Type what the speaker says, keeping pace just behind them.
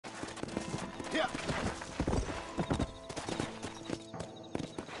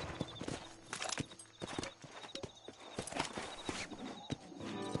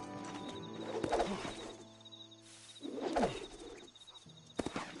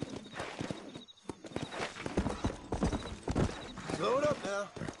Slow it up now.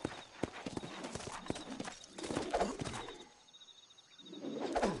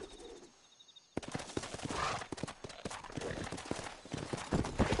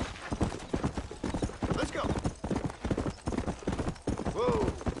 Let's go. Whoa.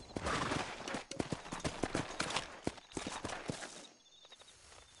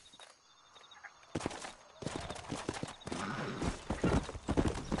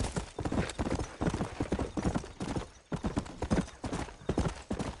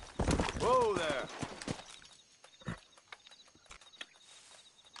 Whoa there.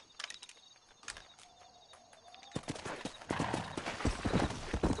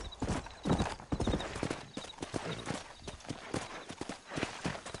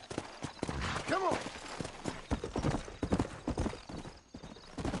 Come on.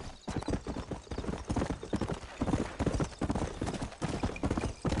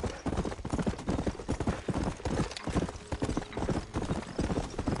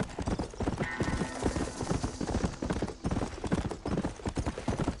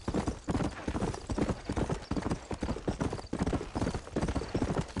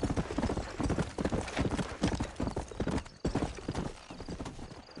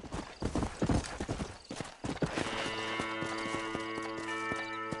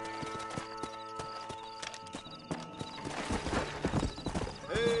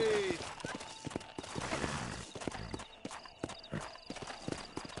 Hey.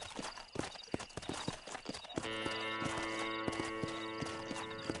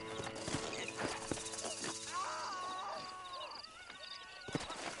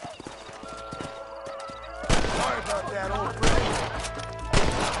 Sorry about that, old friend.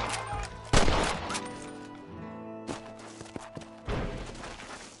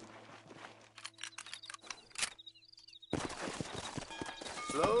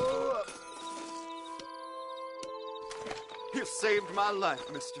 Slow up. You saved my life,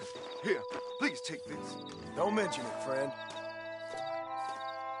 mister. Here, please take this. Don't mention it, friend.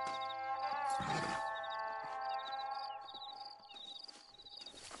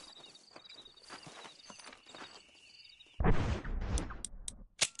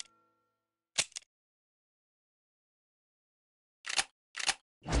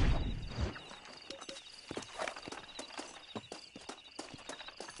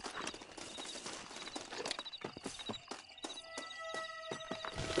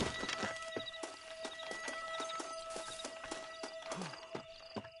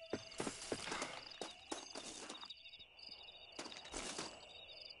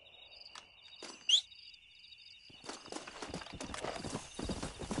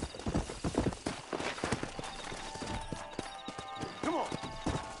 Come on.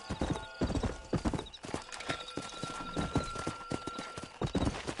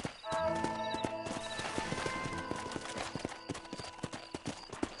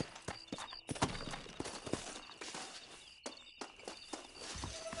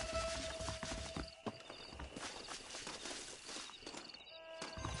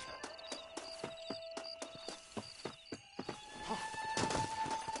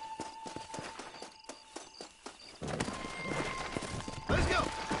 Let's go.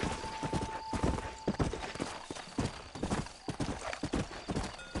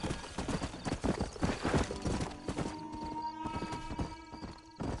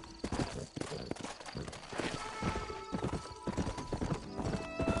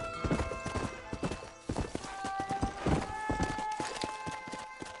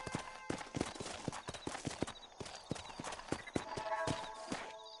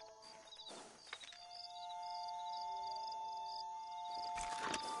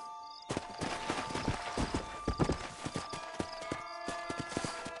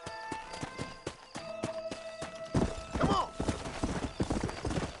 Come on.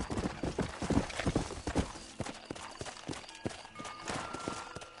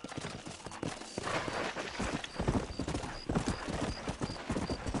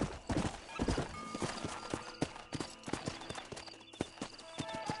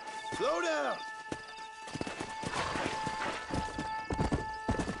 Slow down.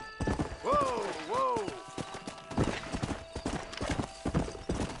 Whoa, whoa.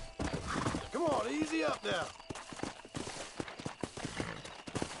 Come on, easy up now.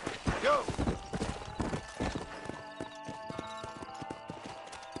 Go.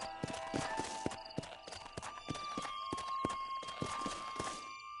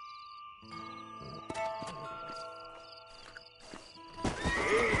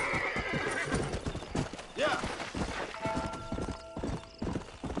 Yeah.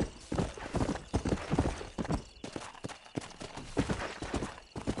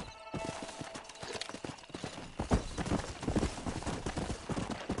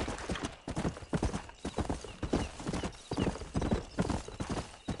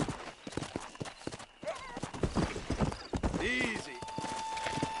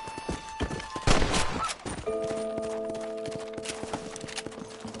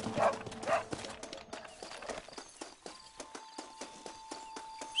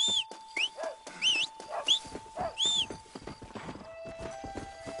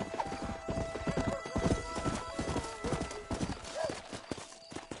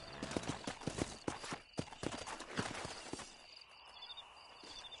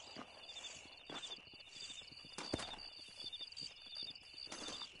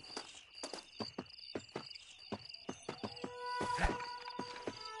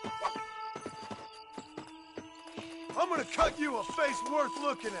 I'm gonna cut you a face worth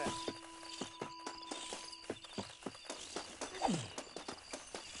looking at.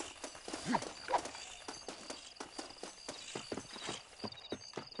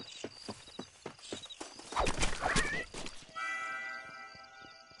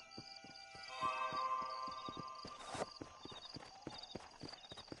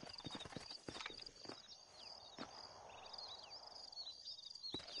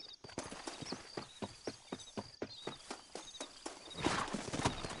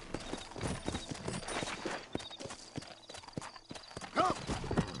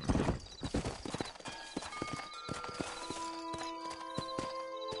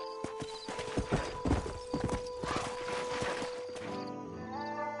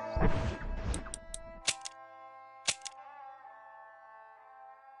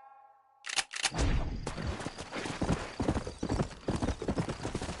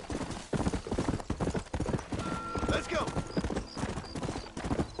 Let's go!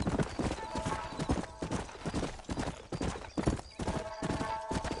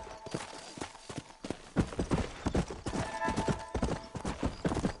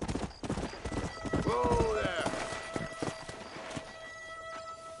 Whoa there!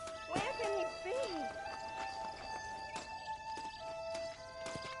 Where can he be?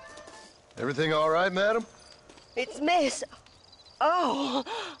 Everything all right, madam? It's Miss. Oh.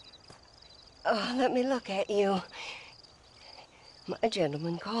 Oh, let me look at you. My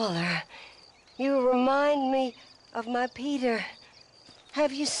gentleman caller. You remind me of my Peter.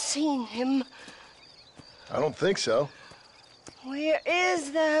 Have you seen him? I don't think so. Where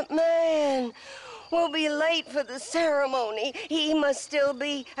is that man? We'll be late for the ceremony. He must still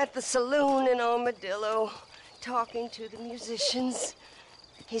be at the saloon in Armadillo, talking to the musicians.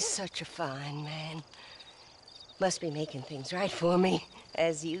 He's such a fine man. Must be making things right for me,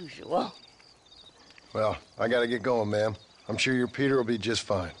 as usual. Well, I gotta get going, ma'am. I'm sure your Peter will be just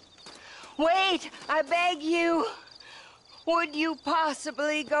fine. Wait, I beg you. Would you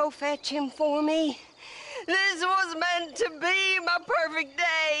possibly go fetch him for me? This was meant to be my perfect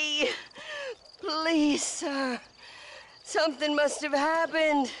day. Please, sir. Something must have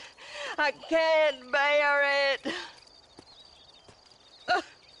happened. I can't bear it.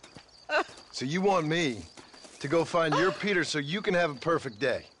 So you want me to go find your Peter so you can have a perfect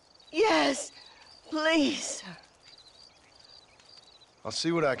day? Yes, please, sir. I'll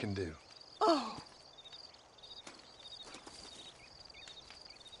see what I can do. Oh.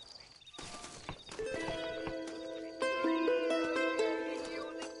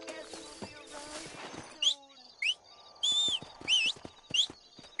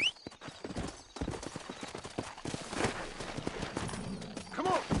 Come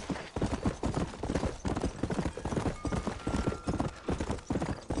on!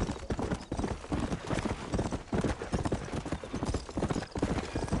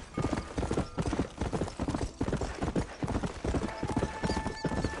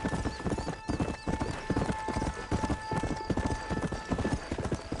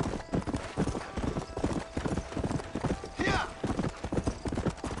 Here!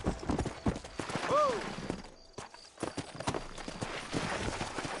 Whoa!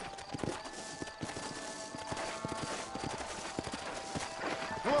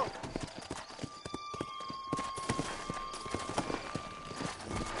 Whoa!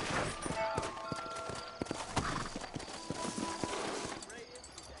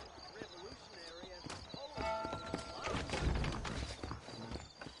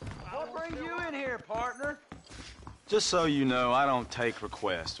 What brings you in here, partner? Just so you know, I don't take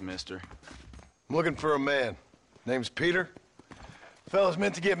requests, mister. I'm looking for a man. Name's Peter. Fella's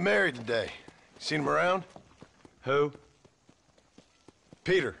meant to get married today. Seen him around? Who?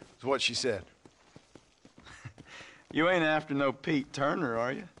 Peter, is what she said. You ain't after no Pete Turner,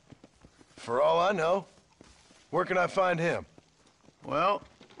 are you? For all I know. Where can I find him? Well,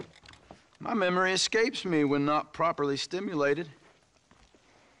 my memory escapes me when not properly stimulated.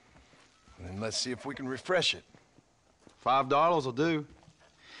 Then let's see if we can refresh it. $5 will do.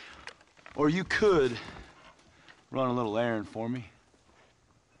 Or you could run a little errand for me.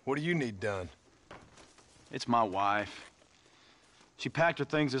 What do you need done? It's my wife. She packed her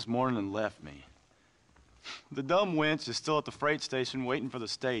things this morning and left me. The dumb wench is still at the freight station waiting for the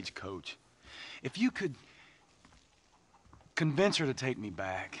stagecoach. If you could convince her to take me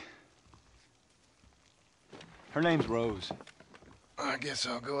back. Her name's Rose. I guess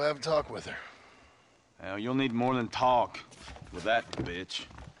I'll go have a talk with her. Well, you'll need more than talk with that bitch.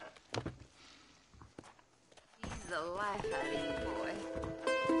 He's the life out of you, boy.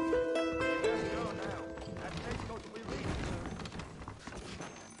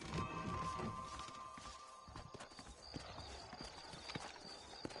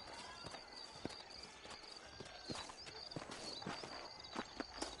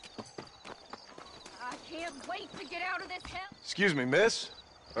 can't wait to get out of this hell. Excuse me, miss?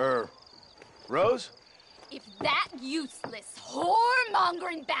 Rose? If that useless,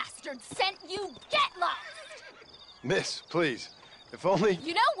 whoremongering bastard sent you, get lost! Miss, please. If only...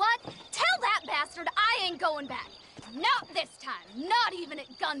 You know what? Tell that bastard I ain't going back. Not this time. Not even at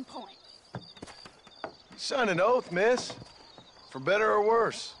gunpoint. Sign an oath, miss. For better or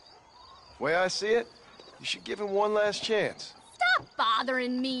worse. Way I see it, you should give him one last chance. Stop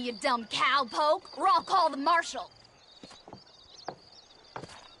bothering me, you dumb cowpoke, or I'll call the marshal.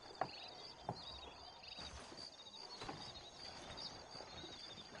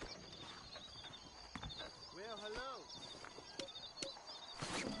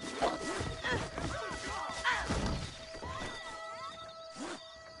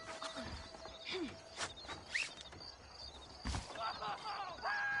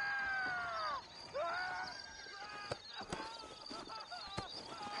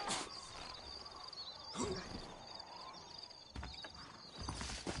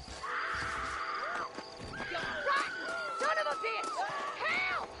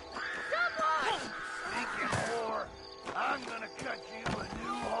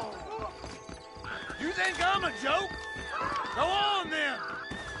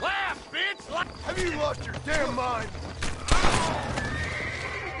 Have you lost your damn mind? I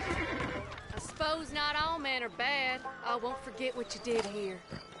suppose not all men are bad. I won't forget what you did here.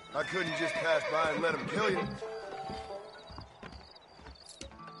 I couldn't just pass by and let him kill you.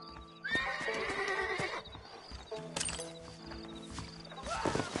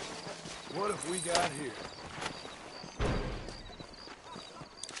 What have we got here?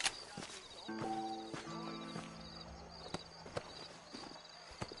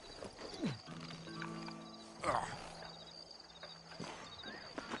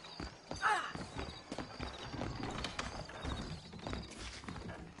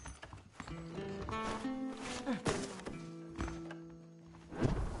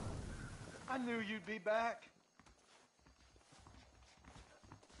 I knew you'd be back.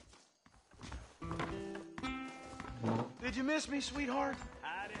 Did you miss me, sweetheart?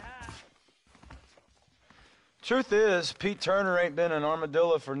 Truth is, Pete Turner ain't been in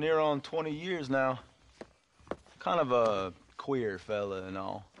Armadillo for near on 20 years now. Kind of a queer fella and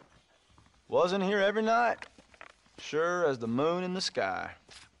all. Wasn't here every night. Sure as the moon in the sky.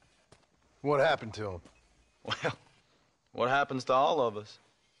 What happened to him? Well, what happens to all of us?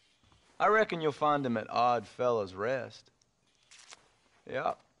 I reckon you'll find him at Odd Fella's Rest.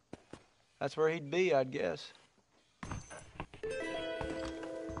 Yeah, that's where he'd be, I'd guess. Why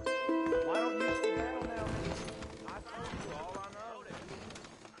don't you skedaddle now? I told you all I know.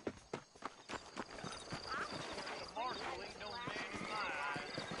 The marshal ain't no man in my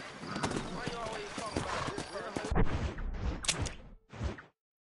eyes. Why you always talking about this?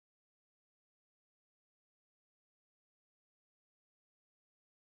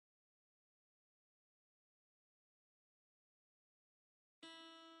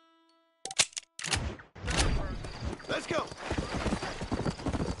 Let's go!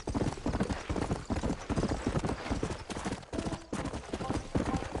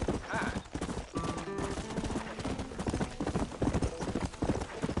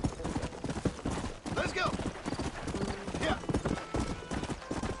 Let's go! Yeah!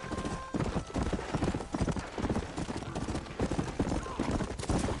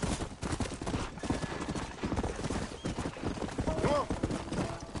 Come on!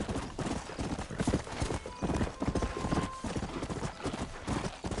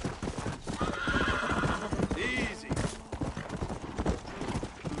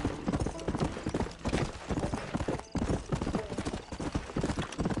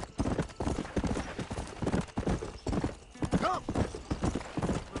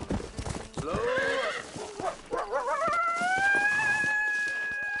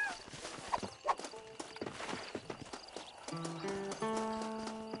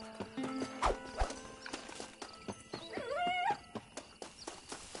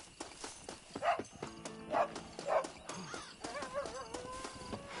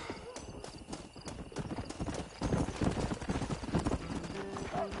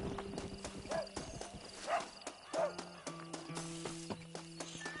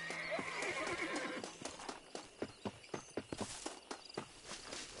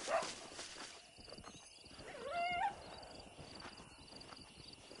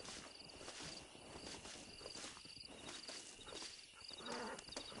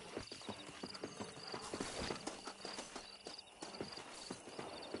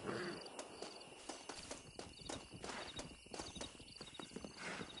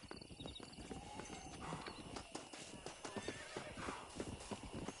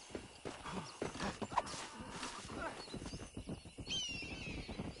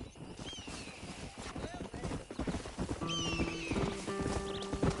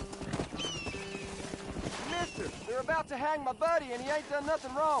 about to hang my buddy, and he ain't done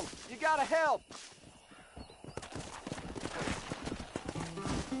nothing wrong. You gotta help.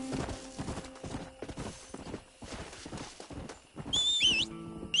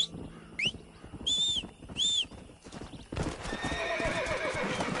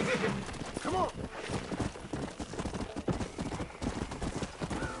 Come on.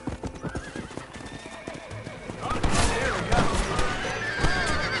 There we go.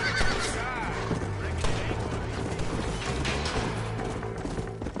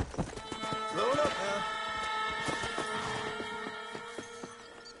 Slow it up now.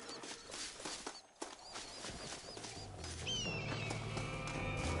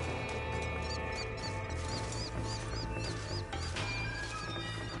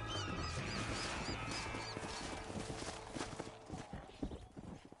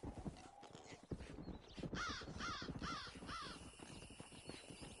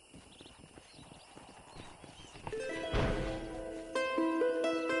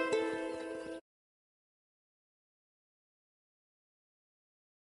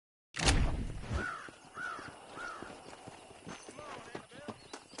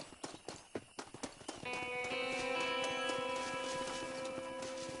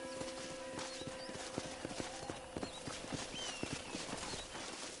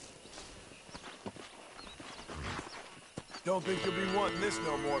 Don't think you'll be wanting this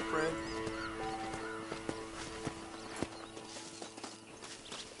no more, friend.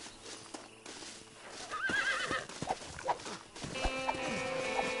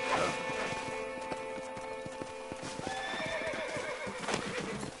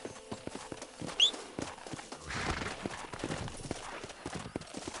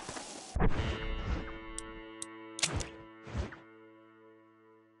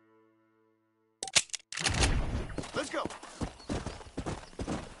 Let's go.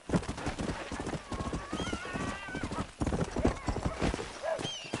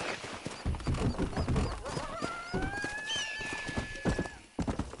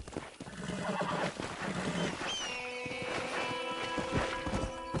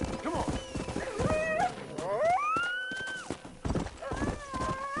 Come on.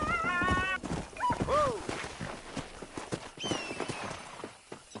 Whoa.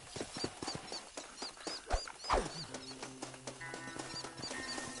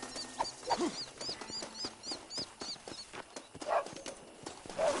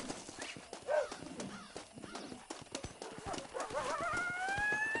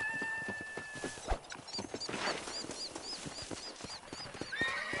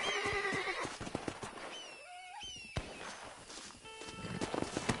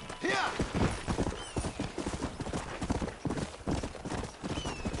 Yeah.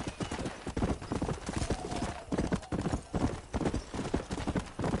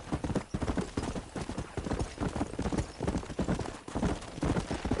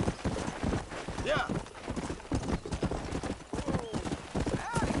 Yeah.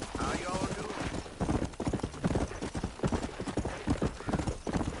 How y'all doing?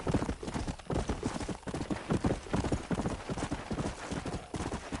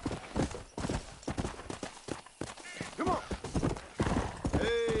 Come on.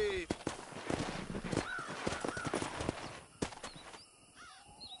 Hey.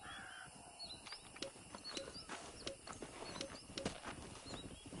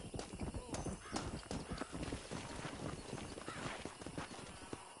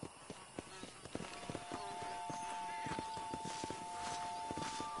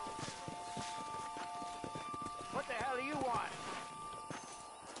 What the hell do you want?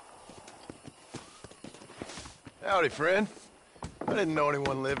 Howdy, friend. I didn't know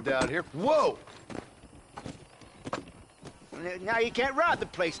anyone lived out here. Whoa! Now you can't rob the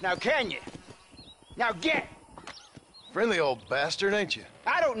place now, can you? Now get! Friendly old bastard, ain't you?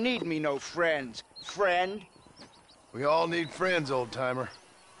 I don't need me no friends, friend. We all need friends, old-timer.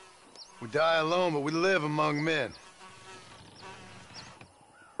 We die alone, but we live among men.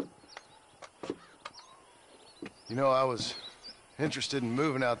 You know, I was interested in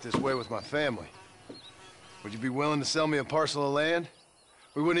moving out this way with my family. Would you be willing to sell me a parcel of land?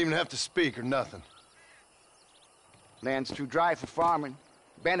 We wouldn't even have to speak or nothing. Land's too dry for farming.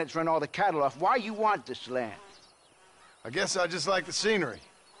 Bandits run all the cattle off. Why you want this land? I guess I just like the scenery.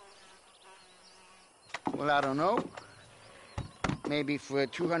 Well, I don't know. Maybe for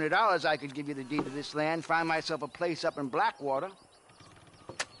 $200 I could give you the deed to this land, find myself a place up in Blackwater.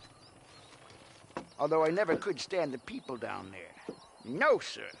 Although I never could stand the people down there. No,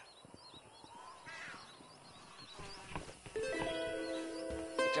 sir.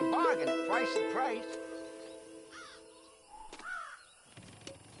 It's a bargain at twice the price.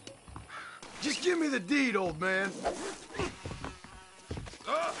 Just give me the deed, old man.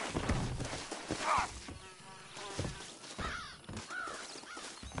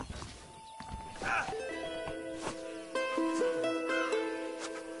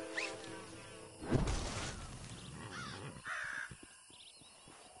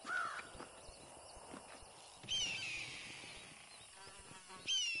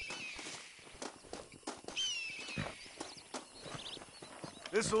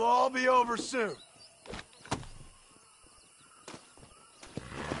 This'll all be over soon.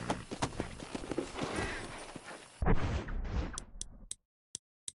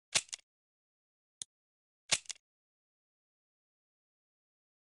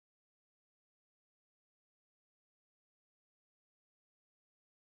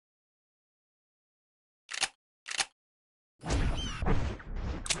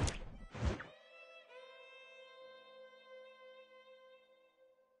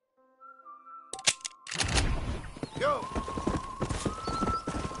 Go!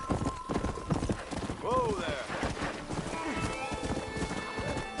 Whoa there!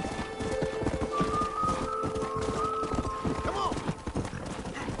 Come on!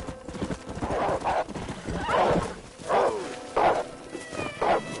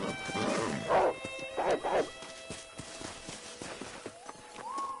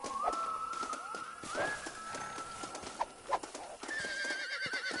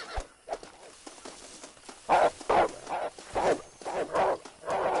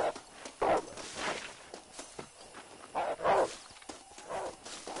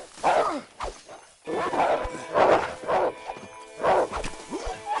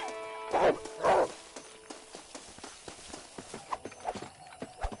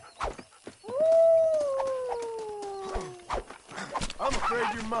 I'm afraid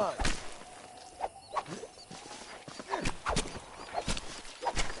you're mine.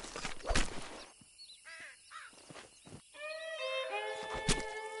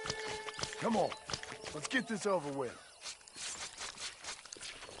 Come on, let's get this over with.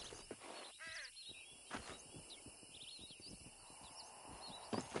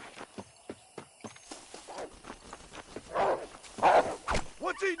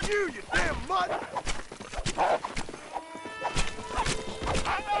 What's eating you, you damn mutt?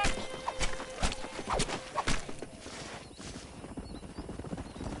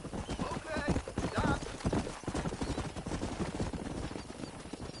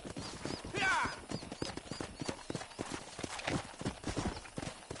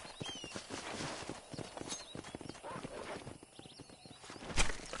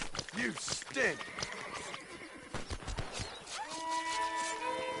 You stink!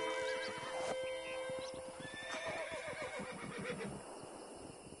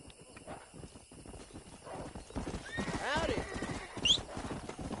 Howdy.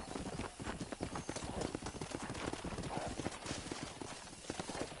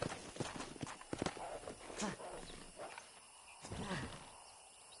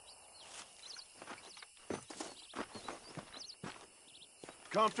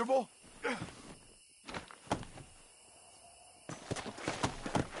 Comfortable?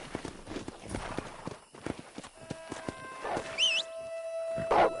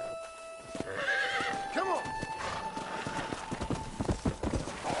 Come on!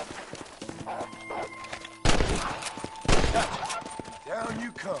 Gotcha. Down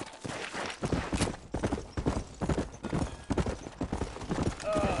you come.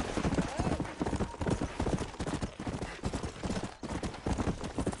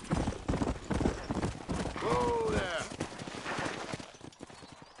 Whoa there!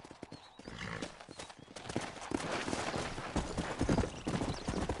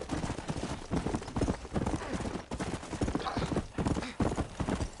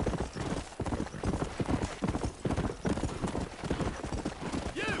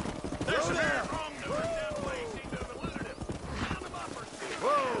 There's some air wrong doing that way. Seem to have eluded him. Round him up or see.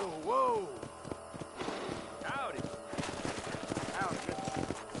 Whoa, whoa! Howdy. Howdy.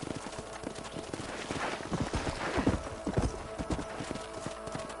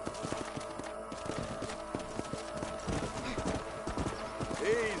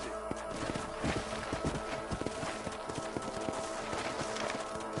 Easy.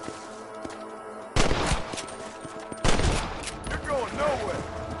 You're going nowhere.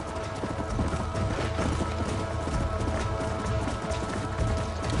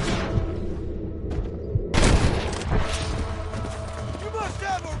 You must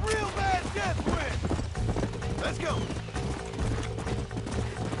have a real bad death wind. Let's go.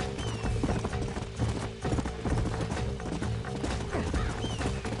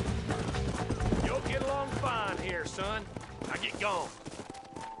 You'll get along fine here, son. Now get gone.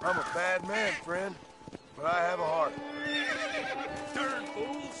 I'm a bad man, friend, but I have a heart. Turn,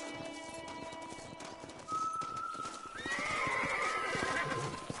 fools!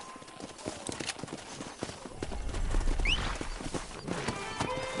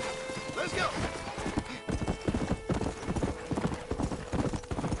 Let's go!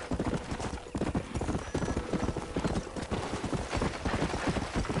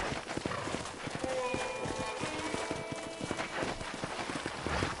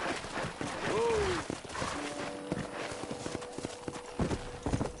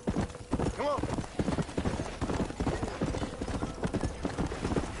 Come on!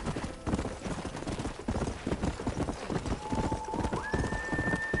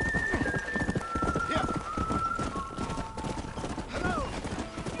 Yeah! Hello!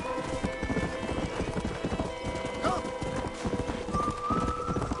 Come!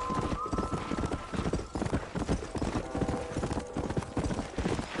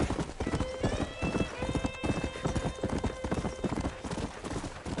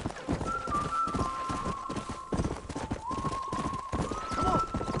 Come on!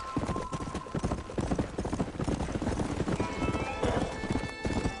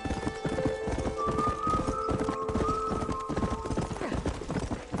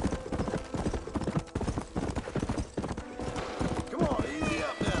 Come on, easy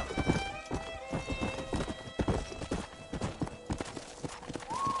up now.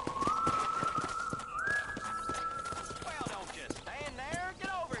 Well, don't just stand there.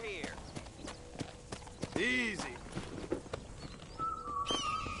 Get over here. Easy.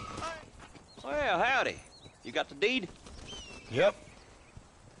 Well, howdy. You got the deed? Yep.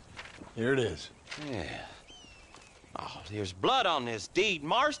 Here it is. Yeah. Oh, there's blood on this deed,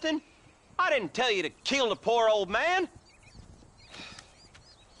 Marston. I didn't tell you to kill the poor old man.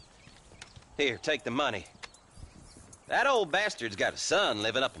 Here, take the money. That old bastard's got a son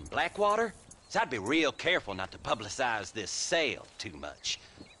living up in Blackwater, so I'd be real careful not to publicize this sale too much.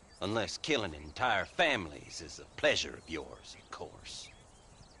 Unless killing entire families is a pleasure of yours, of course.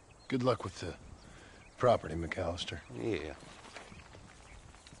 Good luck with the property, McAllister. Yeah.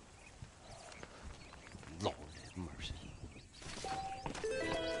 Lord have mercy.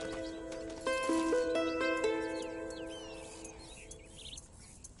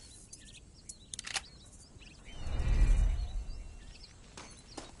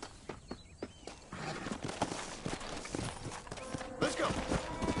 Let's go.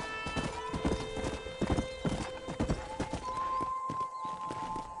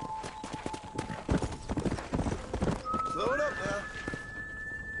 Slow it up now.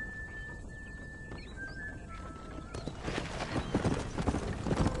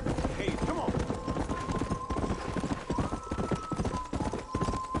 Hey, come on.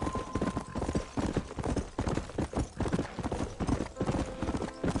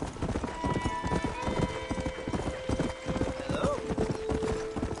 Hello?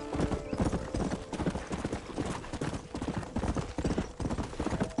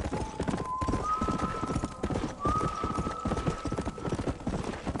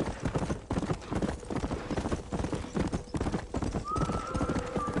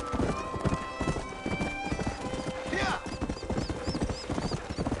 Yeah.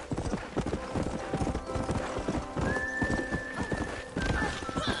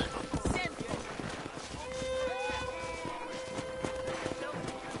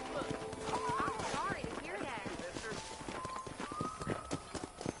 Sorry to hear that.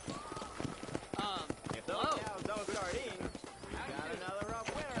 If those cows don't start eating, we got another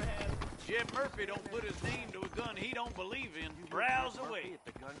rough winter ahead. Jim Murphy don't put his name to a gun he don't believe in. Browse away. At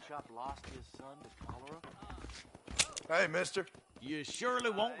the gun shop lost his son to cholera? Hey, mister. You surely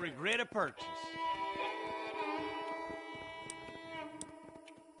won't regret a purchase.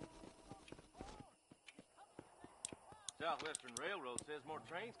 Southwestern Railroad says more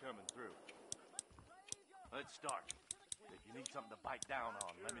trains coming through. Let's start. If you need something to bite down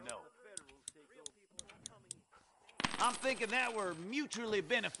on, let me know. I'm thinking that we're mutually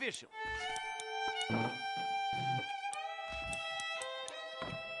beneficial.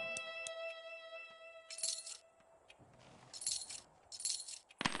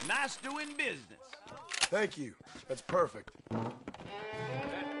 Nice doing business. Thank you. That's perfect.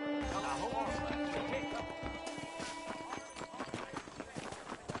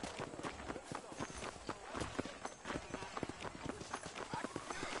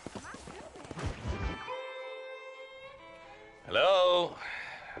 Hello?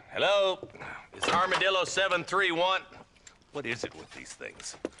 Hello? Is Armadillo 731? What is it with these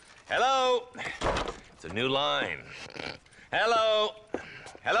things? Hello? It's a new line. Hello?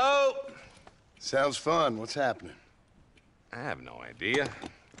 Hello? Sounds fun. What's happening? I have no idea.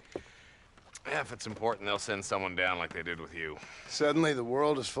 Yeah, if it's important, they'll send someone down like they did with you. Suddenly, the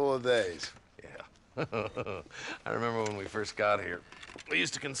world is full of theys. Yeah. I remember when we first got here. We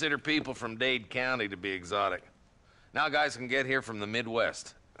used to consider people from Dade County to be exotic. Now guys can get here from the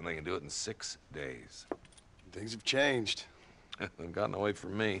Midwest, and they can do it in 6 days. Things have changed. They've gotten away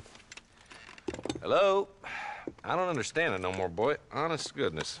from me. Hello? I don't understand it no more, boy. Honest to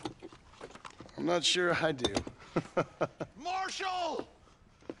goodness. I'm not sure I do. Marshal!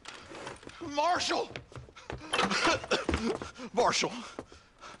 Marshal! Marshal!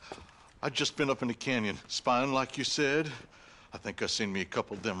 I'd just been up in the canyon, spying like you said. I think I seen me a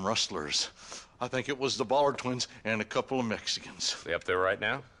couple of them rustlers. I think it was the Ballard twins and a couple of Mexicans. They up there right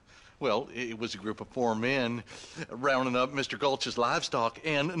now? Well, it was a group of 4 men rounding up Mr. Gulch's livestock,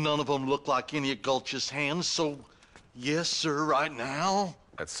 and none of them looked like any of Gulch's hands, so yes, sir, right now.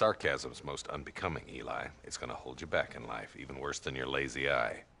 That sarcasm's most unbecoming, Eli. It's gonna hold you back in life, even worse than your lazy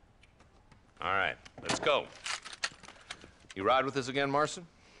eye. All right, let's go. You ride with us again, Marston?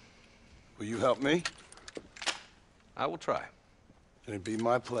 Will you help me? I will try. It'd be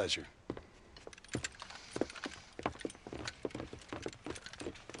my pleasure.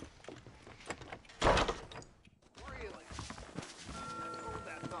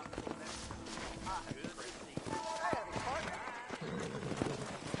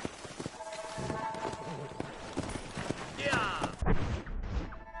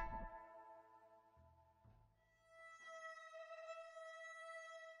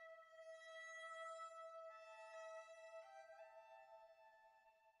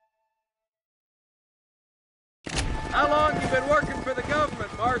 How long you been working for the government,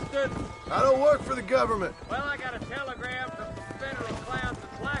 Marston? I don't work for the government. Well, I got a telegram from some federal clowns in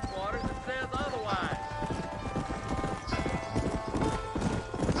Blackwater that says otherwise.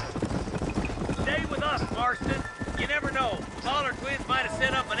 Stay with us, Marston. You never know. Ballard twins might have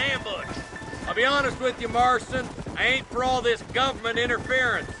set up an ambush. I'll be honest with you, Marston. I ain't for all this government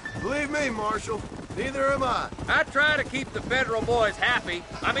interference. Believe me, Marshal. Neither am I. I try to keep the federal boys happy.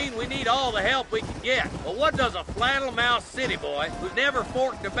 I mean, we need all the help we can get. But what does a flannel-mouthed city boy who's never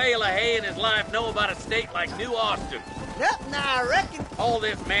forked a bale of hay in his life know about a state like New Austin? Nothing, I reckon. All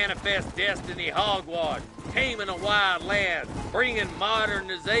this manifest destiny hogwash, taming a wild land, bringing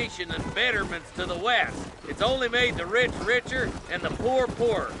modernization and betterments to the West. It's only made the rich richer and the poor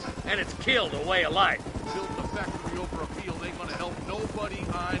poorer, and it's killed a way of life. Building a factory over a field ain't gonna help nobody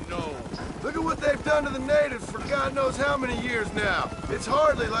I know. Look at what they've done to the natives for God knows how many years now. It's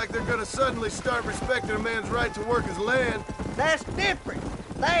hardly like they're gonna suddenly start respecting a man's right to work his land. That's different.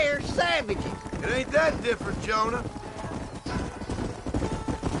 They're savages. It ain't that different, Jonah.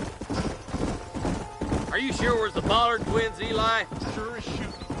 Are you sure it was the Ballard twins, Eli? Sure as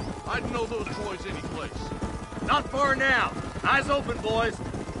shooting. I'd know those boys any place. Not far now. Eyes open, boys.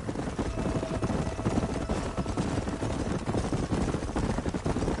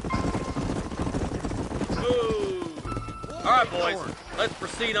 All right, boys. Let's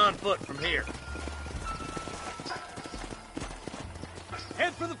proceed on foot from here.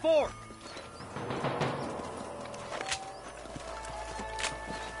 Head for the fort.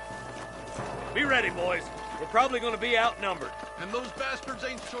 Be ready, boys. We're probably going to be outnumbered. And those bastards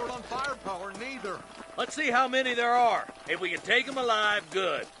ain't short on firepower, neither. Let's see how many there are. If we can take them alive,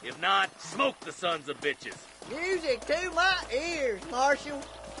 good. If not, smoke the sons of bitches. Music to my ears, Marshal.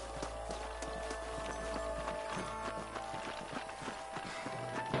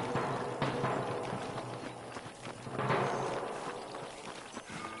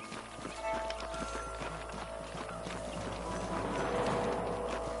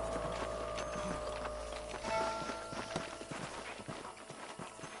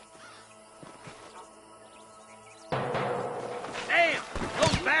 Damn!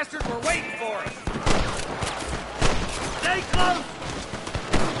 Those bastards were waiting for us! Stay close!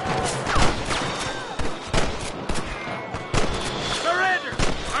 Surrender,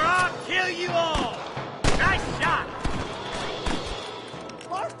 or I'll kill you all! Nice shot!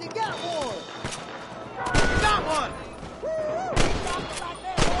 Marston got one. Got one!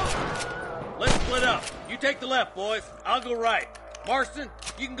 Let's split up. You take the left, boys. I'll go right. Marston,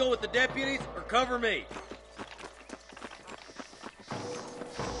 you can go with the deputies or cover me.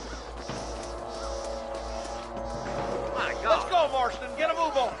 My God. Let's go, Marston. Get a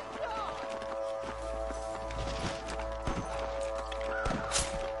move on.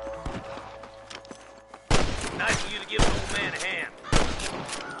 Nice of you to give an old man a hand.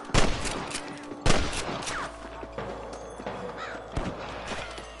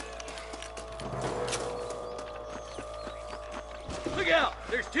 Look out!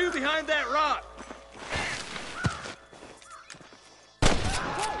 There's two behind that rock!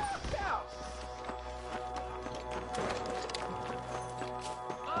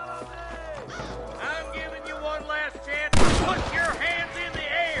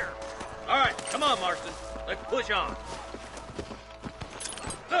 on, Marston. Let's push on.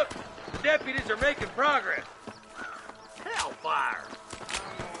 Look, the deputies are making progress. Hellfire!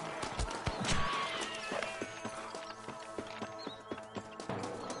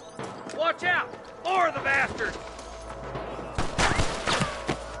 Watch out! More of the bastards!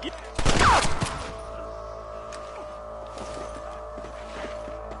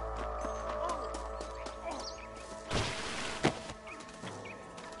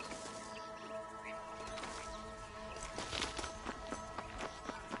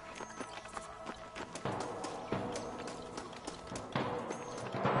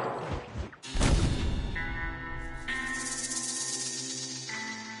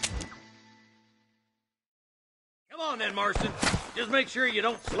 Come on then, Marston. Just make sure you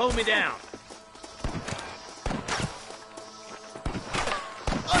don't slow me down.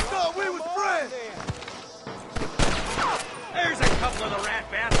 I thought we were friends! There's a couple of the rat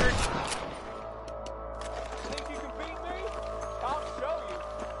bastards. Think you can beat me? I'll show you.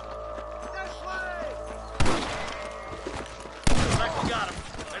 This way! Looks like we got him.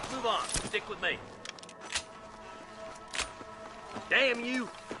 Let's move on. Stick with me. Damn you!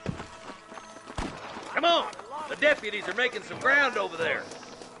 Come on! The deputies are making some ground over there.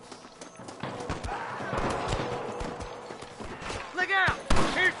 Look out!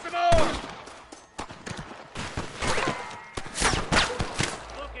 Here's some more!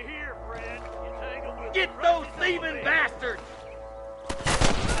 Looky here, friend. You tangled with Get those thieving bastards!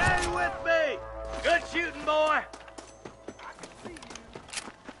 Stay with me! Good shooting, boy!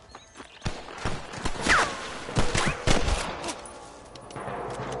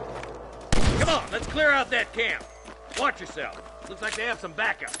 Come on, let's clear out that camp. Watch yourself. Looks like they have some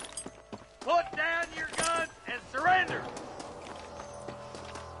backup. Put down your guns and surrender!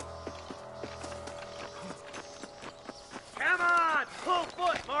 Come on! Full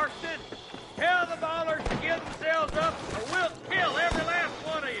foot, Marston! Tell the ballers to give themselves up or we'll kill every last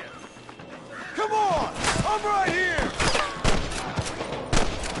one of you! Come on! I'm right here!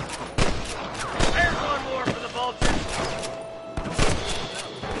 There's one more for the vultures!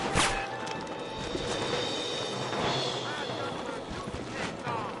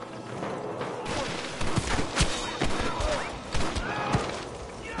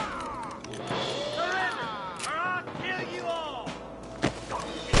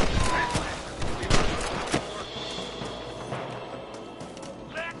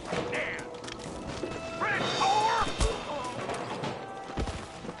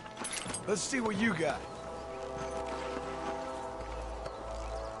 Let's see what you got.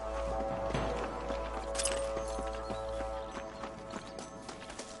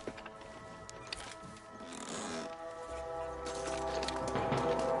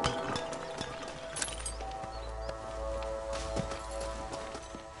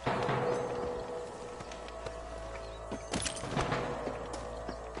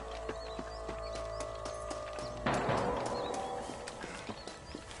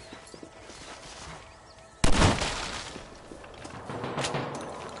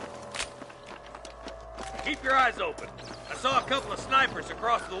 Keep your eyes open. I saw a couple of snipers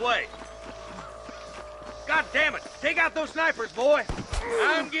across the way. God damn it! Take out those snipers, boy!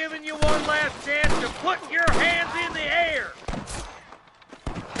 I'm giving you one last chance to put your hands in the air!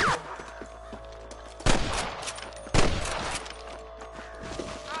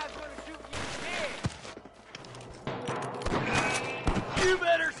 You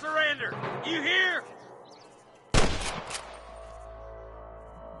better surrender! You hear?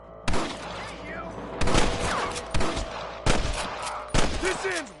 This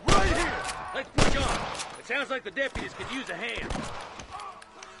ends right here! Let's push on. It sounds like the deputies could use a hand.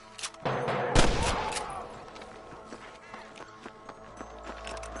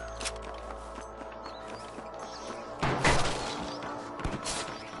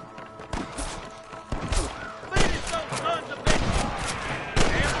 Finish those sons of bitches!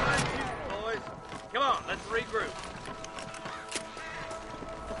 Damn right shooting, boys. Come on, let's regroup.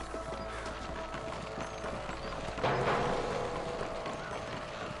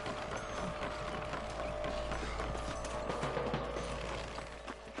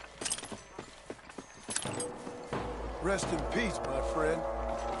 Rest in peace, my friend.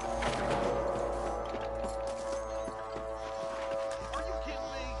 Are you kidding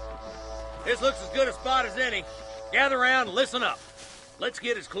me? This looks as good a spot as any. Gather around and listen up. Let's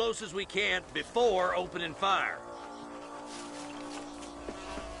get as close as we can before opening fire.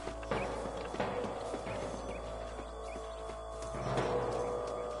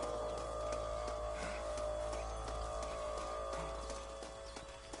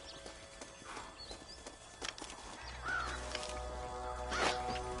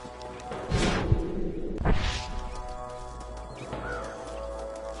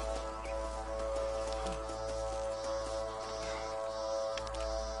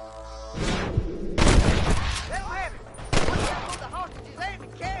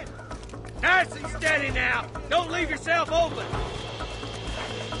 Nice and steady now. Don't leave yourself open.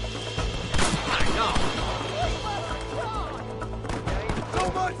 My God.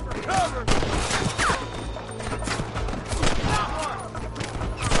 So much for cover!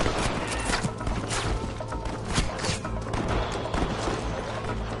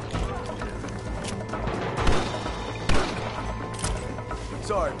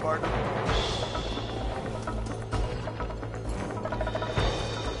 Sorry, partner.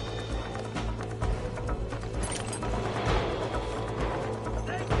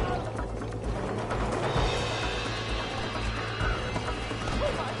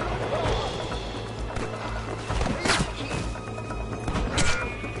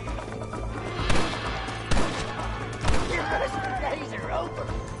 Days are over.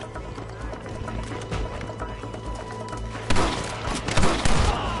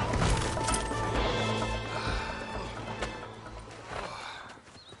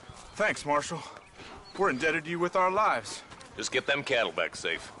 Thanks, Marshal. We're indebted to you with our lives. Just get them cattle back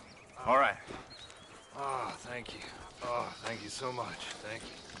safe. All right. Oh, thank you. Oh, thank you so much. Thank you.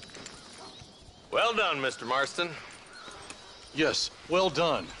 Well done, Mr. Marston. Yes, well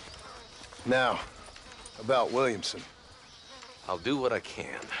done. Now, about Williamson. I'll do what I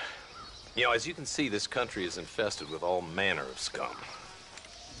can. You know, as you can see, this country is infested with all manner of scum.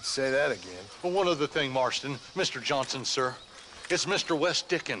 Say that again. Well, one other thing, Marston. Mr. Johnson, sir. It's Mr. West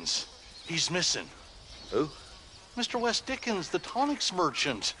Dickens. He's missing. Who? Mr. West Dickens, the tonics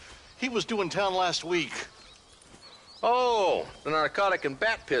merchant. He was due in town last week. Oh, the narcotic and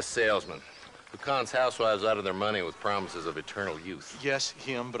bat piss salesman who cons housewives out of their money with promises of eternal youth. Yes,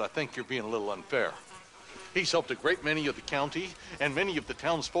 him, but I think you're being a little unfair. He's helped a great many of the county, and many of the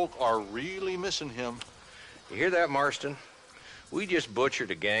townsfolk are really missing him. You hear that, Marston? We just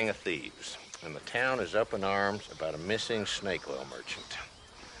butchered a gang of thieves, and the town is up in arms about a missing snake oil merchant.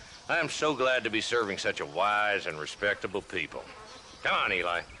 I am so glad to be serving such a wise and respectable people. Come on,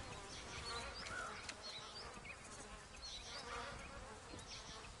 Eli.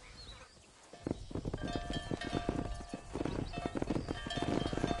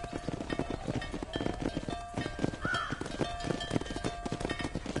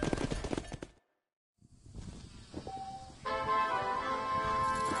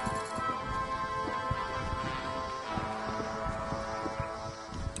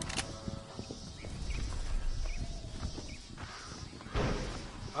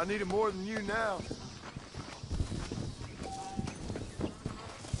 I need it more than you now.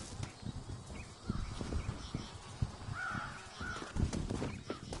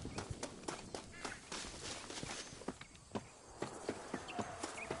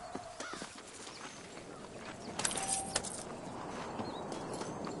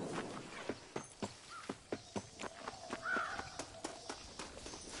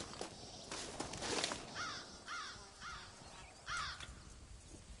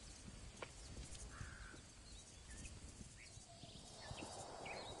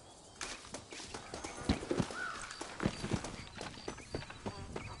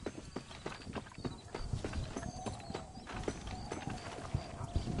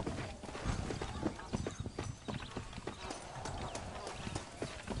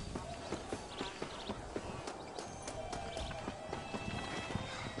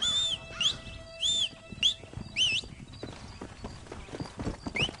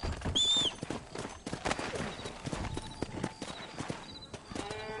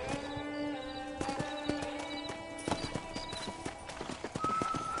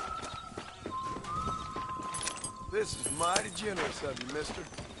 This is mighty generous of you, mister.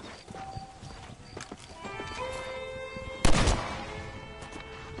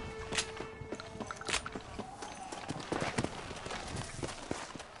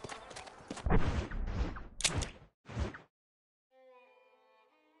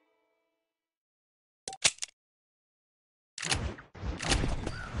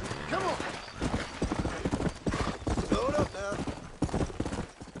 Come on. Load up now.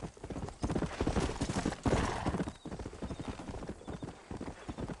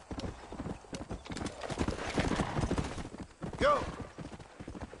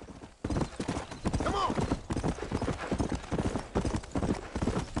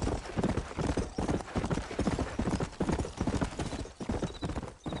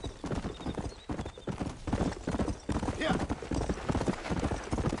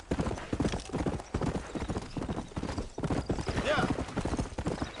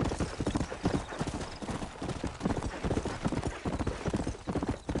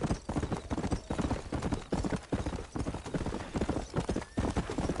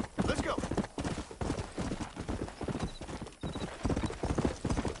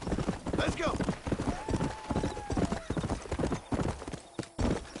 Let's go!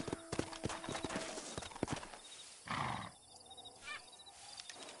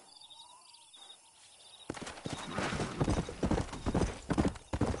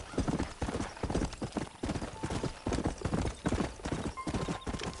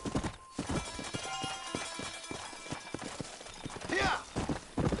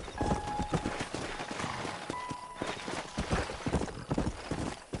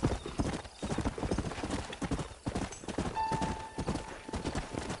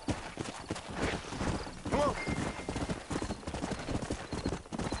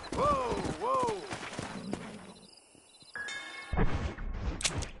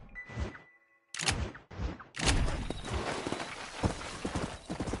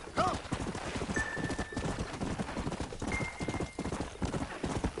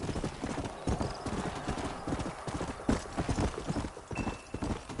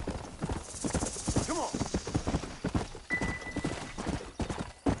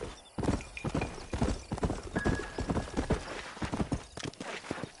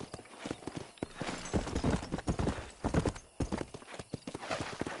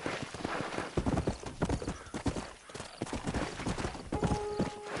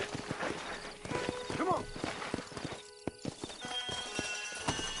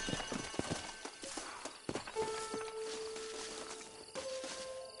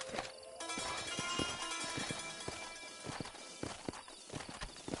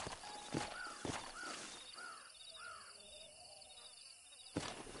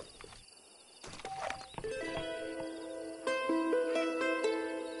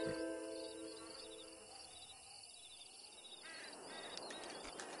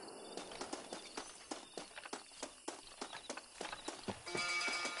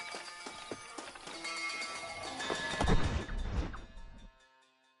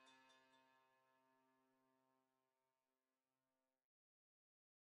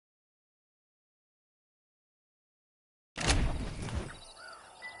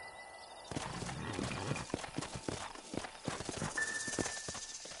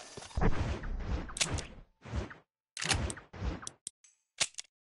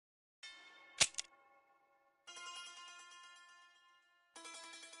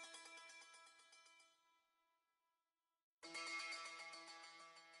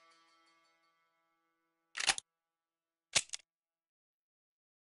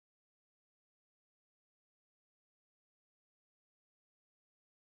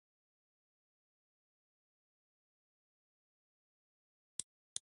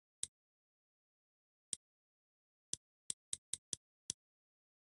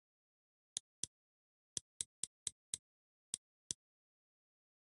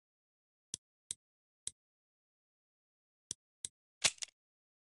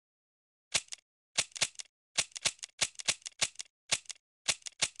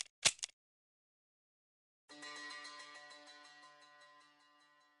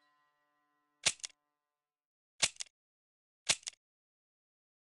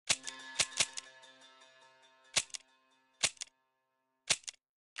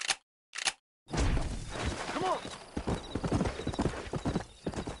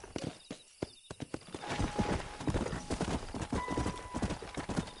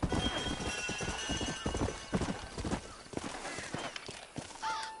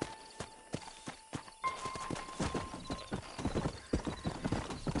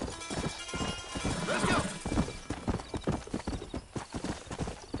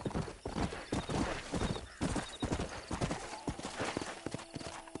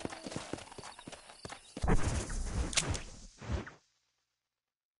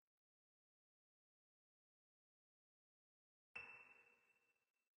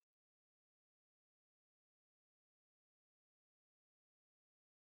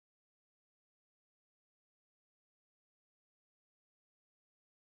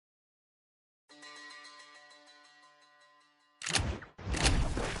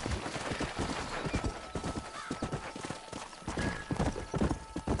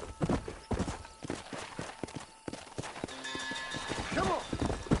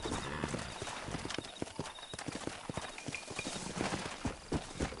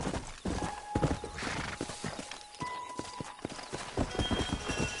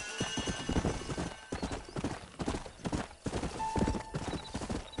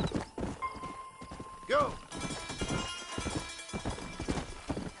 Go!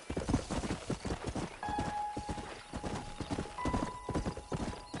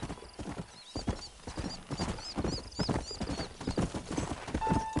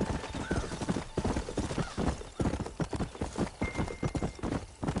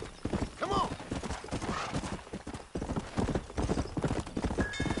 Come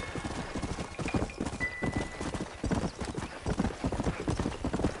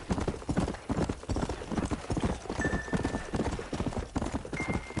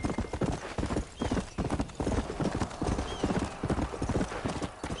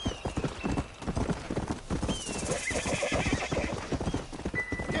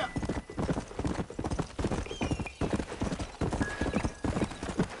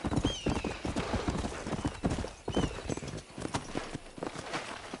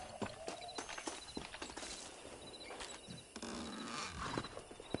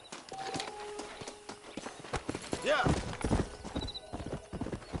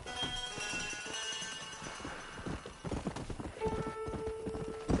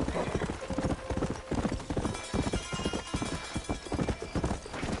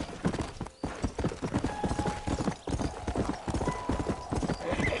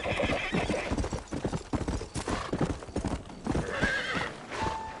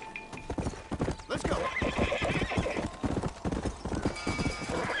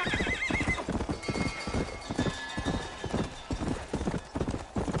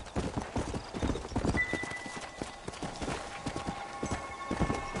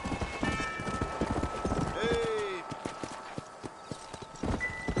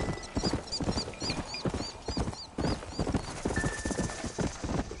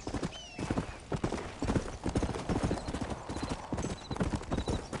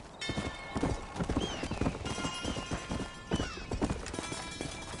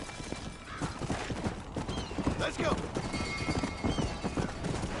Let's go.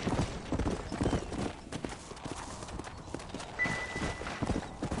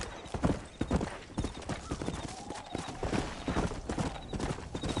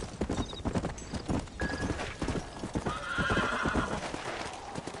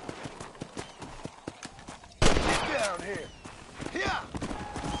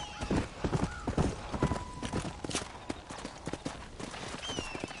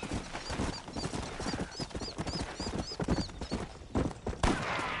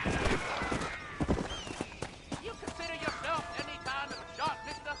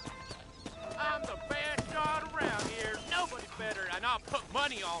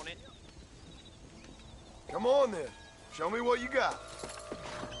 Come on, then. Show me what you got.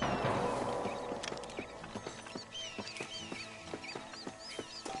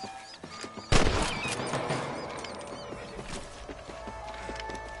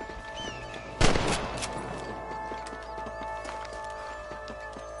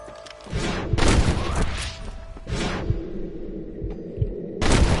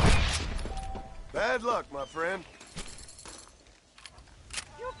 Bad luck, my friend.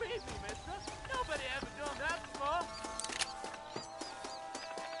 You beat me, mister. Nobody ever done that before.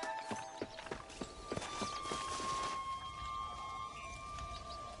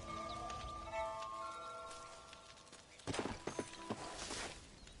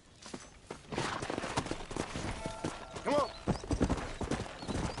 Come on.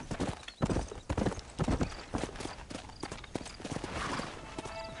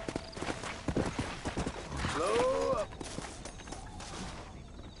 Slow up.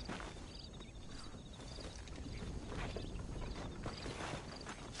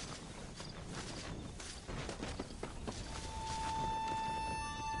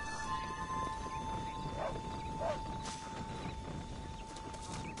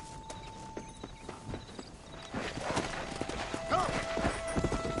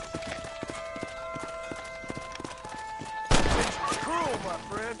 Cruel, my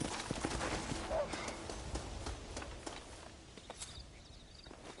friend.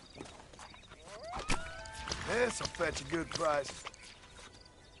 This'll fetch a good price.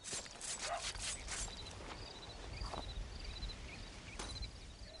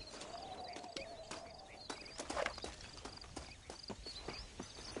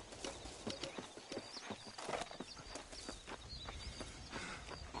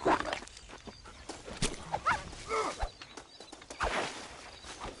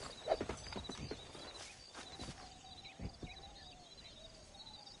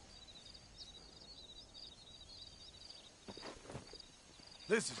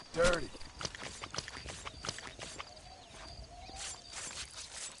 This is dirty.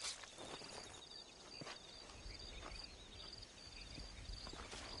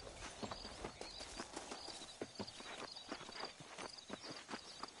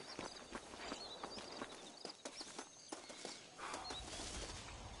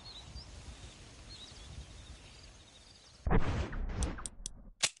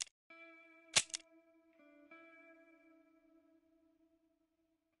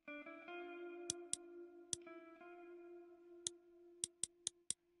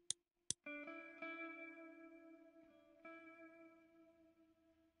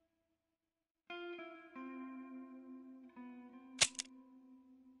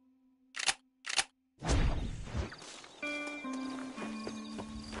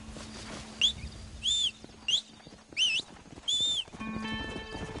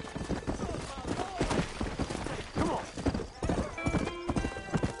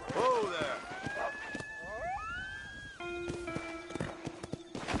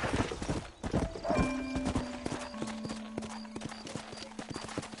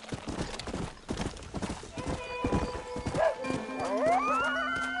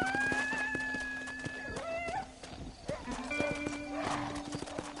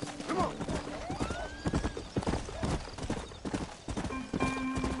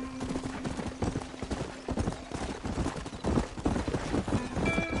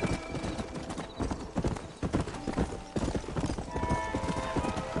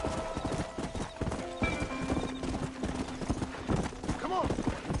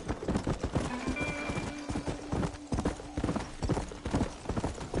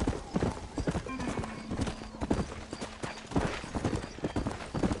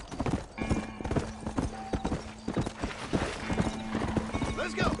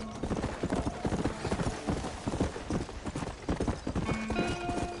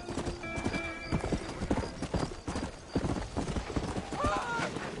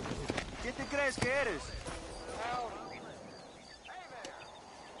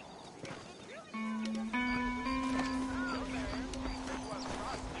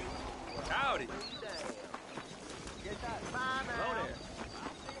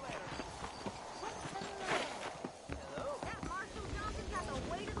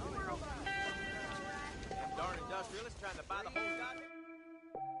 industrialists trying to buy the whole goddamn...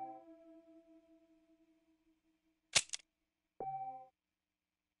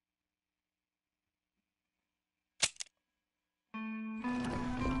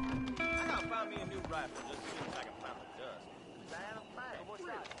 I gotta find me a new rifle just as soon as I can find the dust. Bad or bad? What's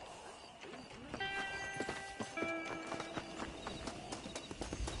that?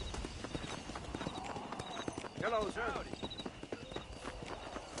 Hello, sir. Howdy.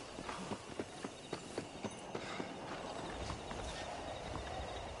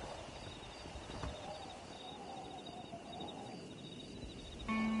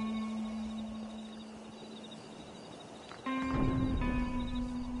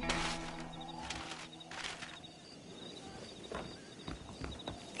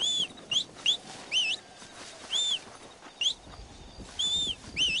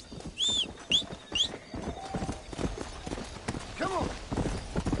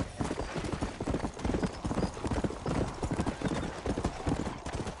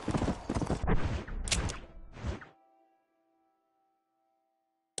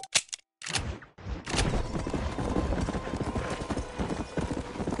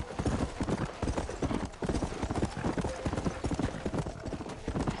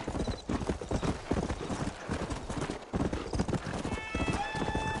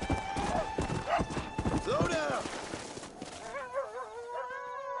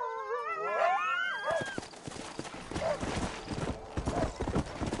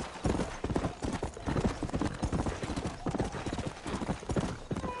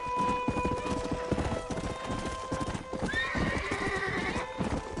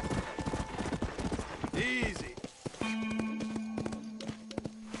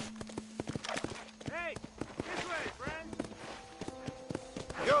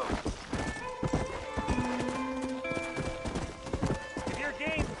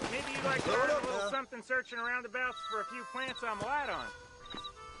 Searching around about for a few plants I'm light on.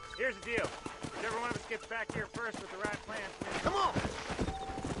 Here's the deal. Whichever one of us gets back here first with the right plants wins. Come on!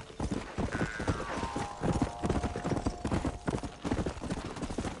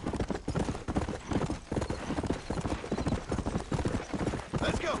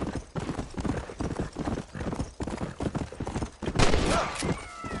 Let's go!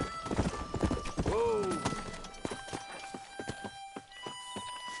 Whoa!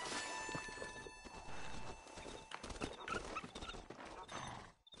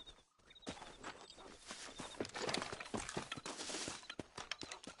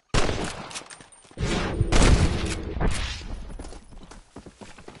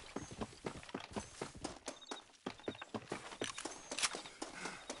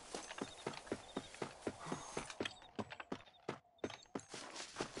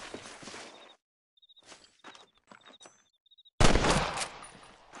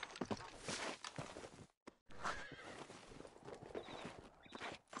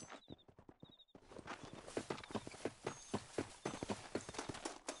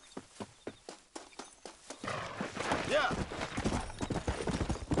 Yeah!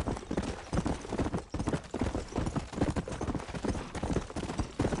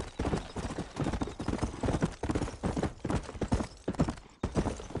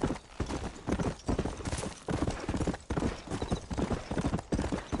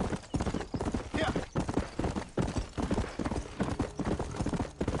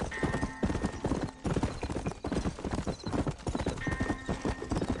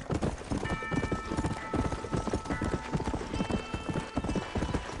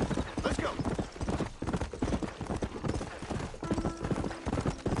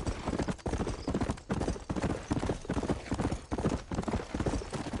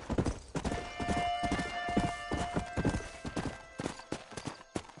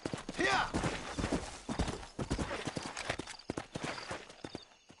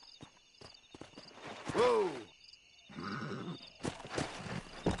 Whoa!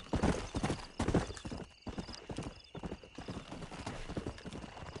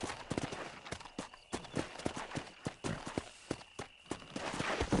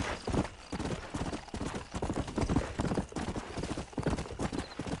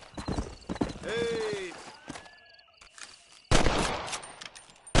 Hey!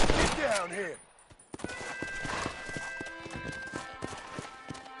 Get down here!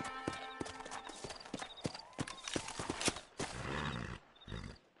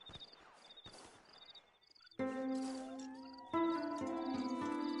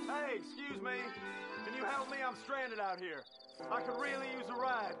 Excuse me. Can you help me? I'm stranded out here. I could really use a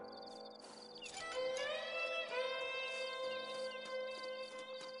ride.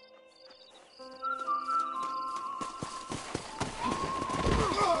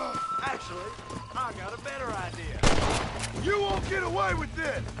 Actually, I got a better idea. You won't get away with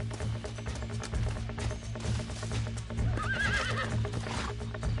this!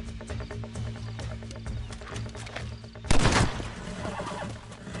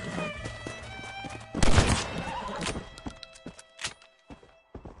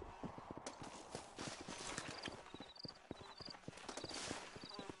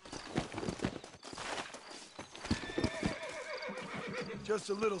 Just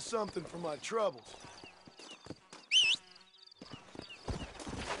a little something for my troubles.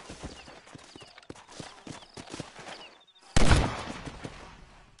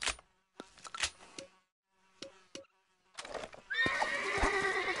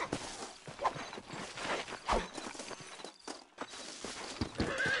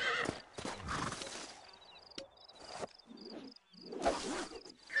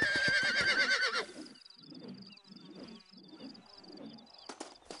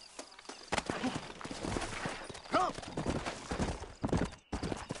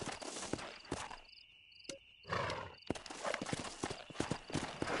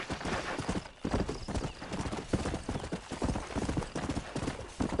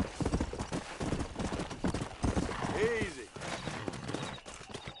 Easy.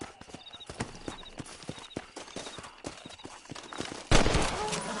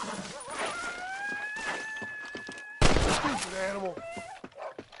 Stupid animal.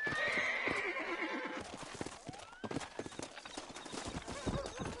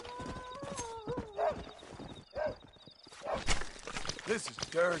 This is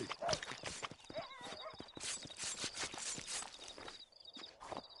dirty.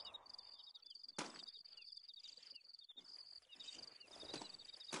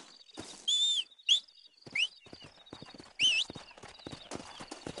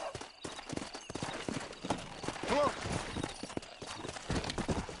 Come on.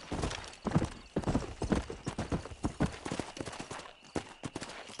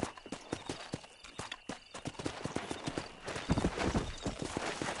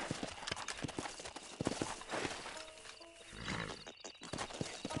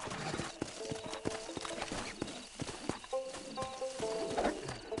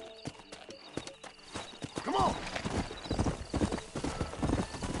 Come on.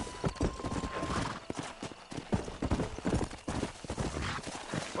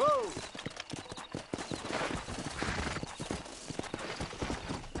 Whoa.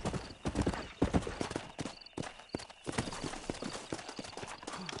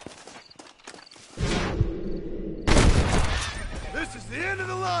 This is the end of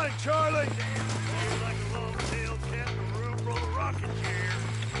the line, Charlie. Like a long-tailed cat in a room full of rocking chairs.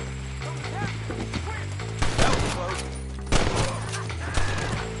 That was close.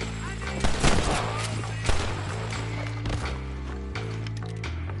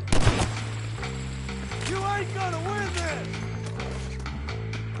 You ain't gonna win this!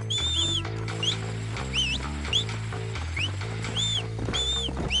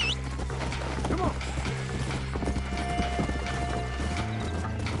 Come on!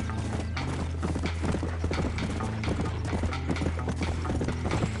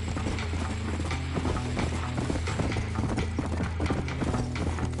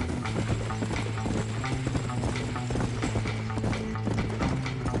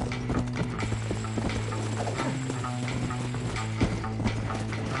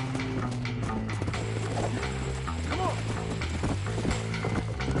 Come on!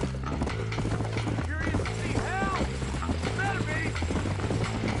 Curious to see how? Better be.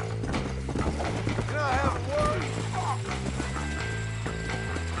 Can I have a word?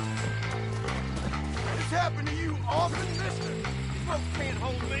 This happened to you often, mister? You folks can't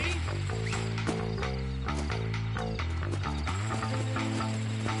hold me.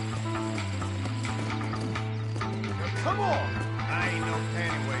 Now, come on! I ain't no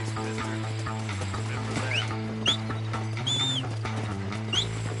panty waste, mister. Remember that.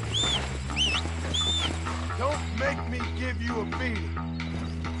 Don't make me give you a beating.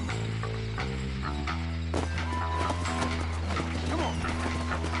 Come on.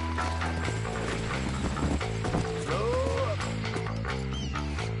 Slow up.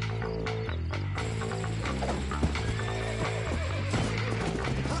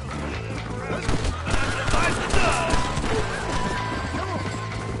 Nice enough.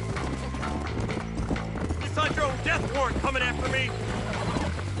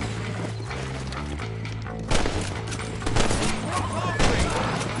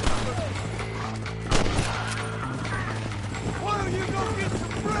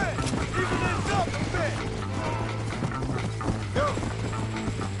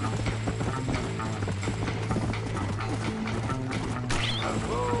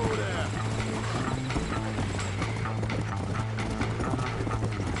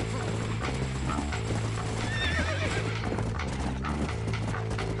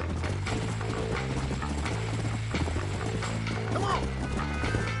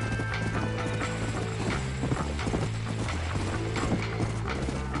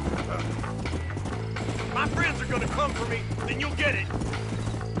 come for me, then you'll get it.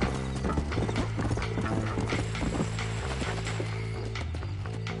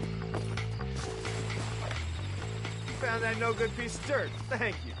 You found that no good piece of dirt.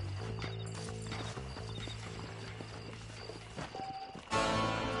 Thank you.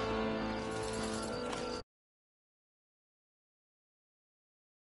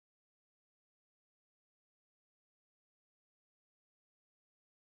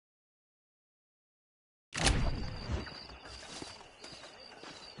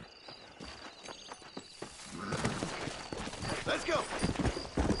 Let's go.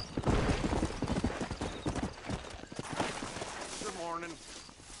 Good morning.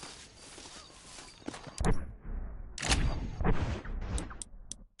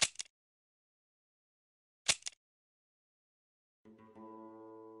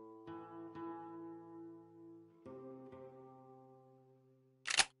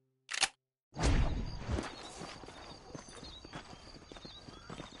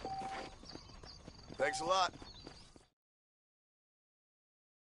 Thanks a lot.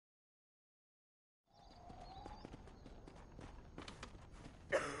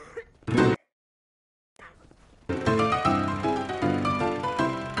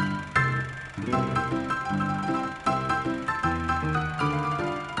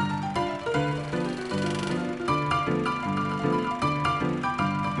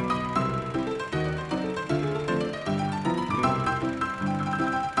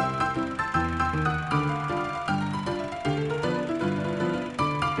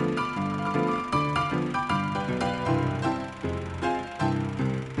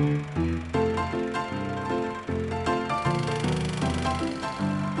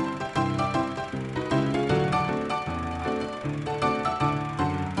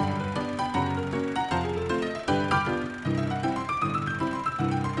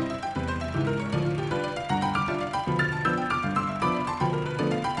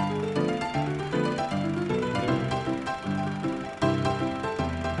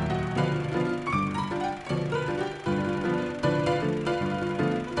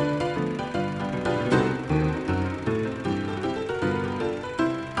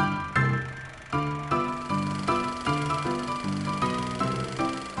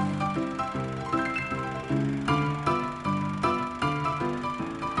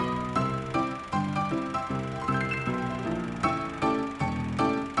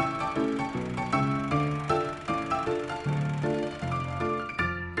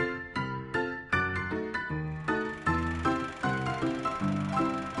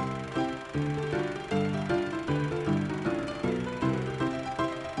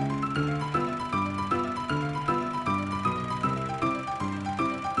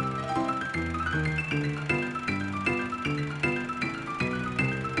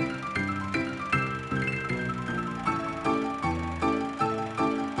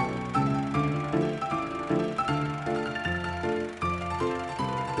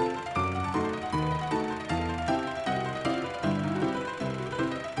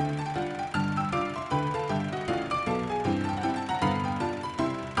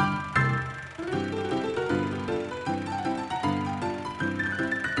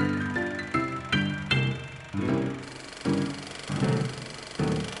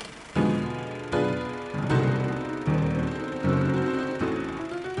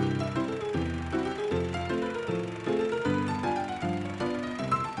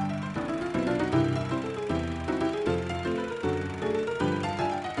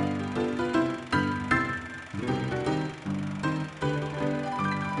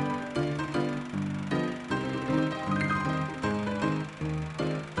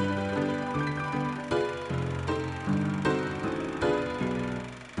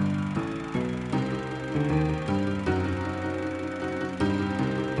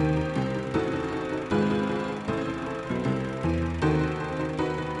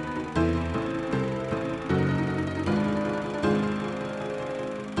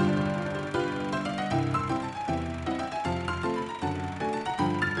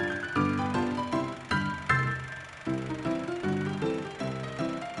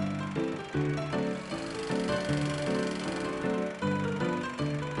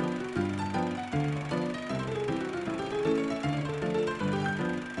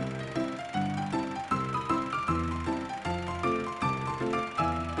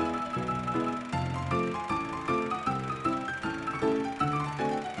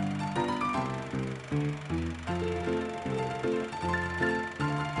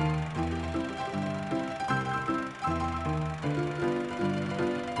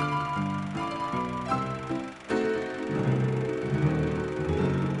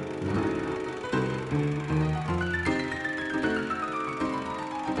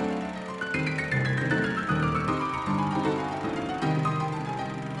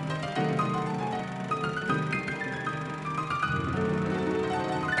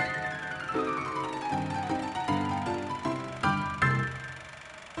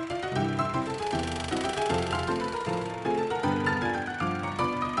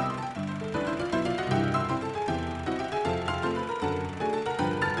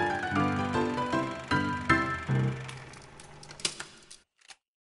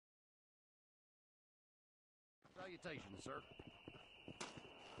 Salutations, sir.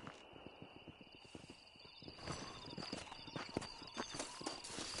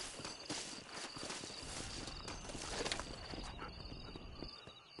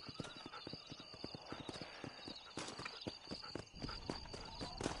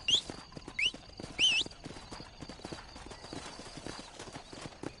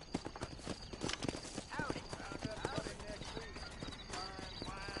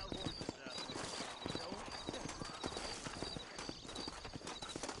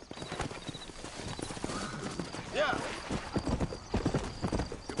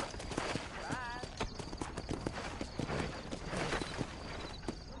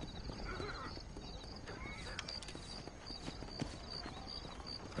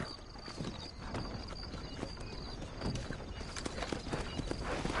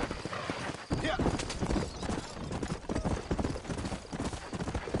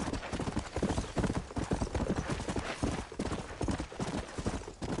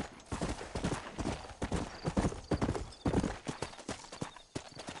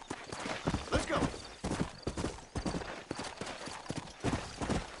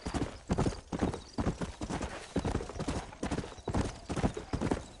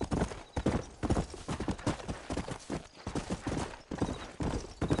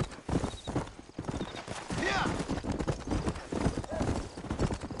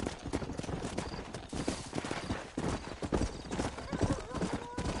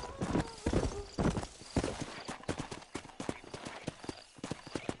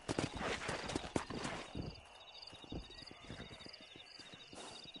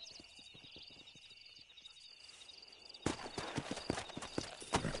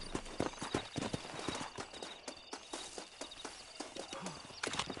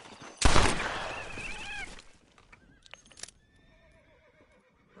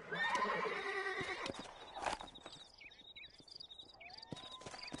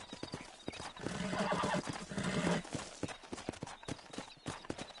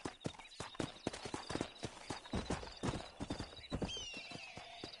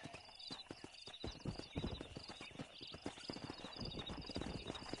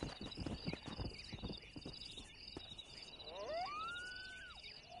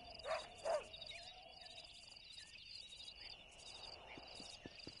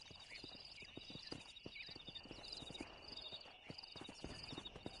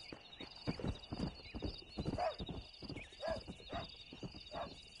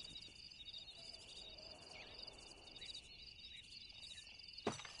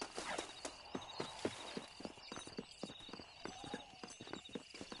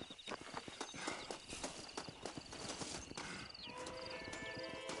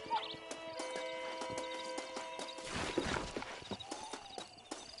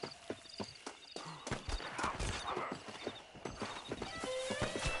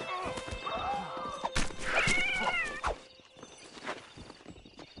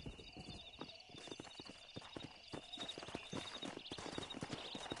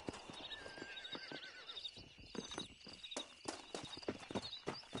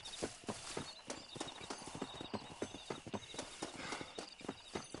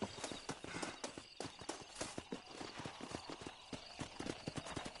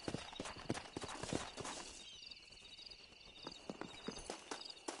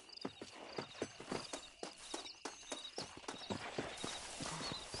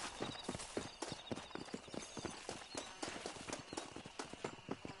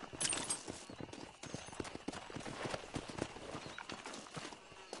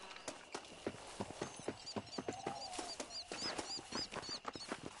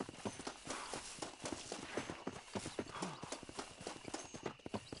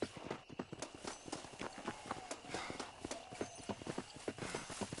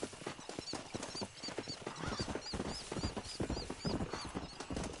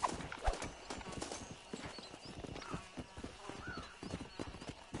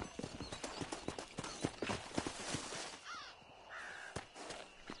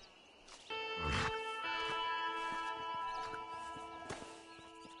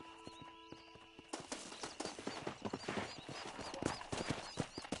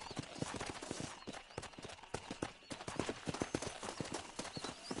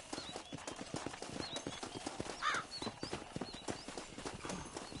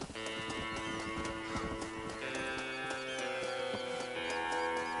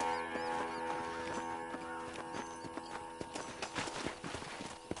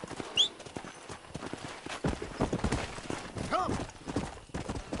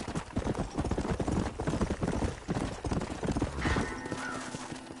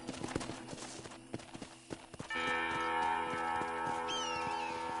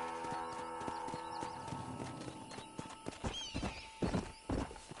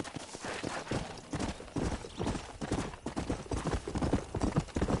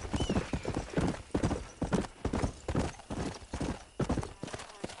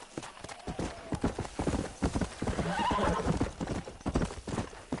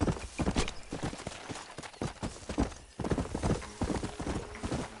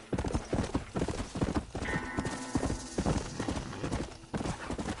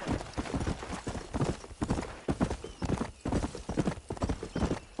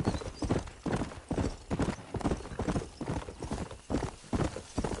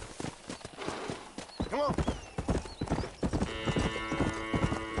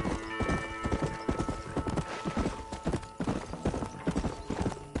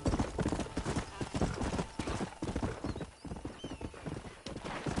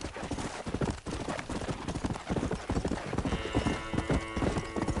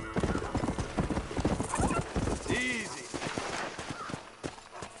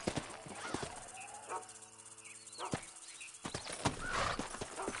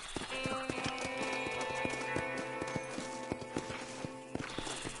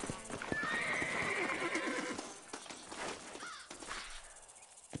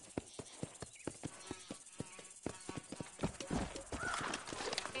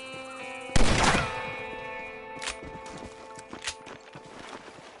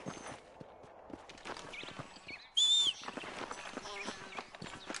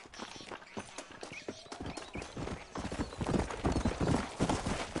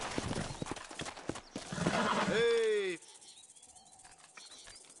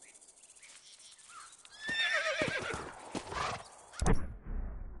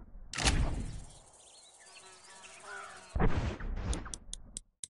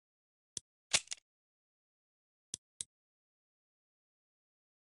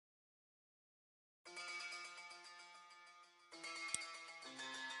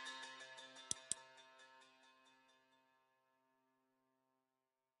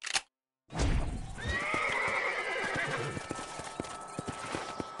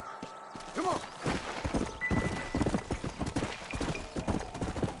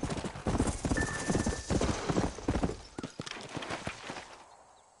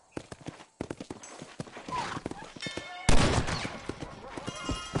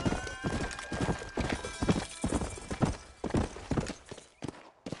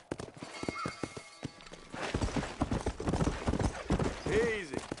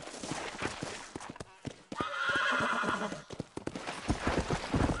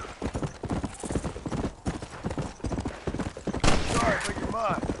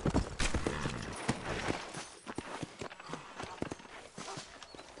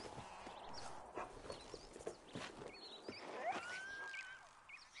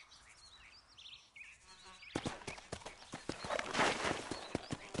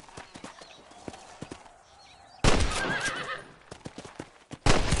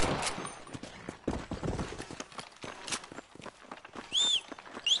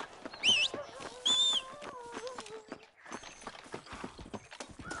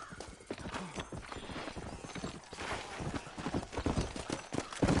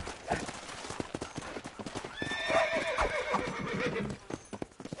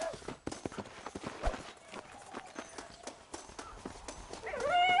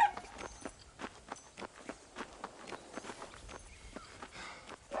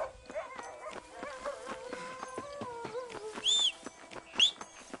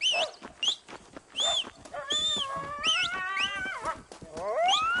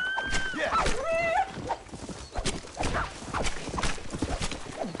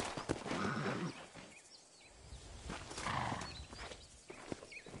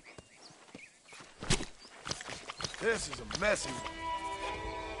 This is a messy one.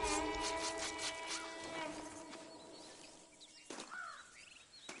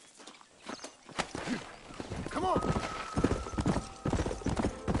 Come on!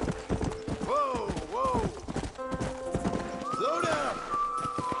 Whoa, whoa! Slow down!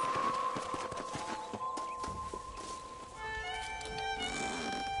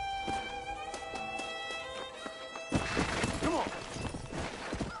 Come on!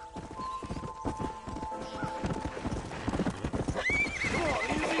 Come on,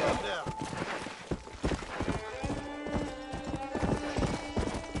 easy up now!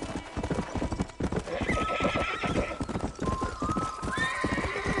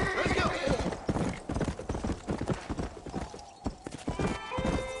 Let's go!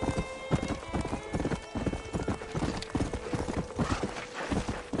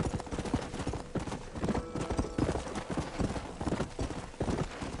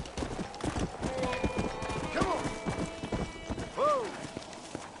 Come on! Whoa!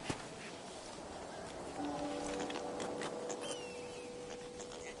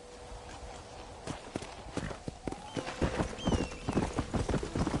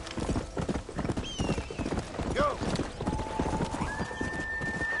 Go!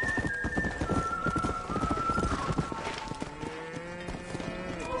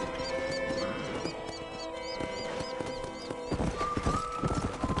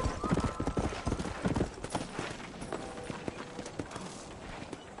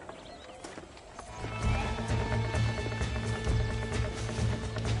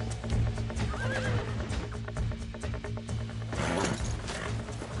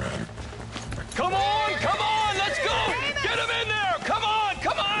 Come on, let's go! Get him in there! Come on!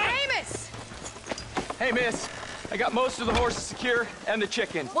 Amos! Hey, miss, I got most of the horses secure and the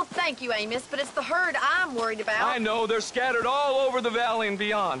chicken. Well, thank you, Amos, but it's the herd I'm worried about. I know, they're scattered all over the valley and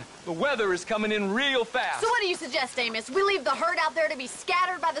beyond. The weather is coming in real fast. So what do you suggest, Amos? We leave the herd out there to be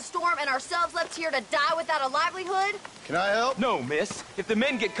scattered by the storm and ourselves left here to die without a livelihood? Can I help? No, miss. If the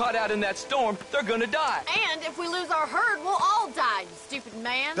men get caught out in that storm, they're gonna die. And if we lose our herd, we'll all die, you stupid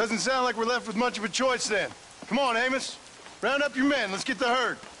man. Doesn't sound like we're left with much of a choice then. Come on, Amos. Round up your men. Let's get the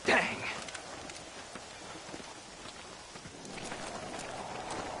herd. Dang.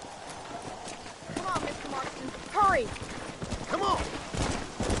 Come on, Mr. Marston. Hurry. Come on.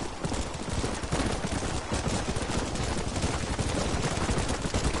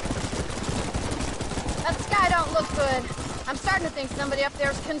 That sky don't look good. I'm starting to think somebody up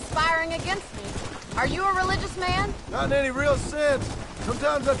there's conspiring against me. Are you a religious man? Not in any real sense.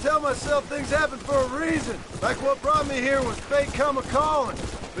 Sometimes I tell myself things happen for a reason. Like what brought me here was fate come a-calling.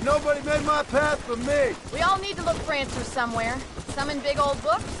 But nobody made my path but me. We all need to look for answers somewhere. Some in big old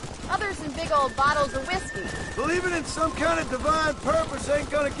books, others in big old bottles of whiskey. Believing in some kind of divine purpose ain't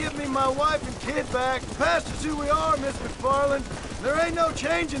gonna give me my wife and kid back. Past is who we are, Miss McFarland. There ain't no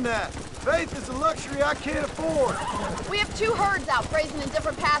changing that. Faith is a luxury I can't afford. We have 2 herds out grazing in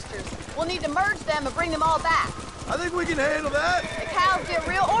different pastures. We'll need to merge them and bring them all back. I think we can handle that. The cows get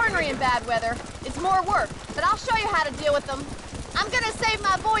real ornery in bad weather. It's more work, but I'll show you how to deal with them. I'm gonna save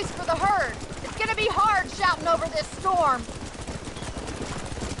my voice for the herd. It's gonna be hard shouting over this storm.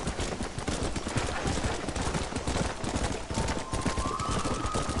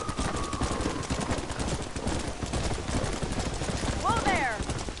 Whoa there!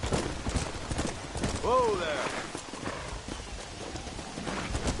 Whoa there.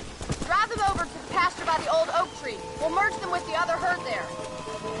 Drive them over to the pasture by the old oak tree. We'll merge them with the other herd there.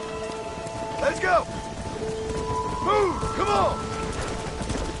 Let's go. Move, come on.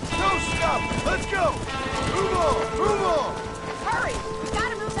 No stop, let's go. Move on, move on. Hurry, we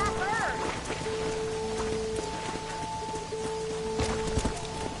gotta move that herd.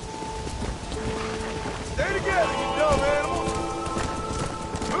 Stay together, you dumb animals.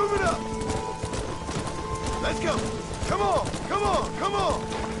 Move it up. Let's go. Come on, come on, come on.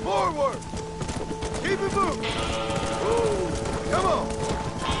 Forward. Keep it moving. Ooh, come on.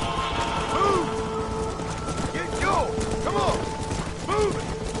 Move. Get going. Come on. Move it.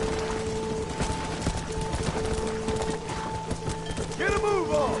 Get a move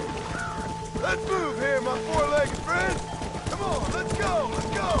on. Let's move here, my four-legged friend. Come on, let's go, let's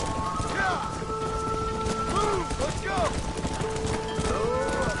go. Yeah. Move, let's go.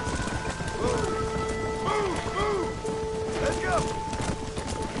 Move, move. Let's go.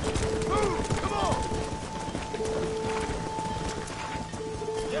 Move, come on.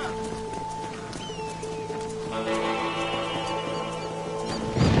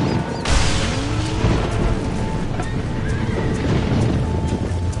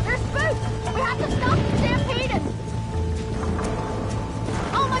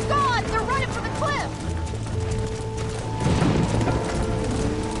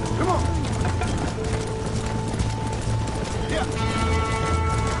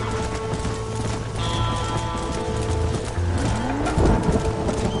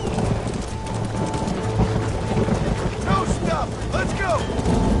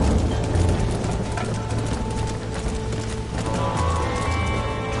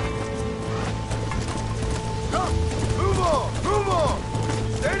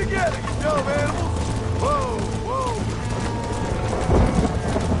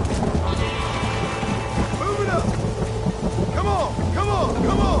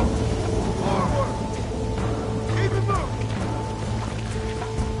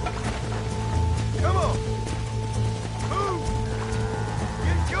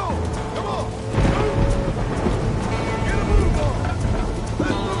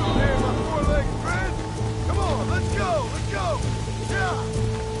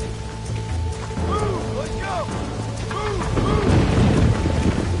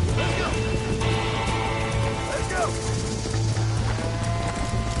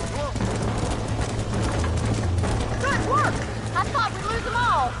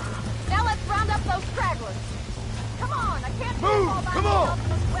 Come on, I can't do Move! all by Come myself on! in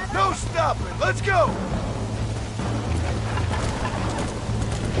this weather. No stopping! Let's go!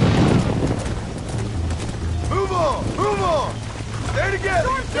 Move on! Move on! Stay together,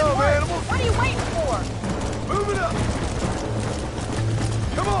 you dumb animals! What are you waiting for? Move it up!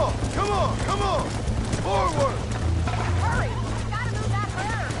 Come on! Come on! Come on! Forward! Hurry! We gotta move that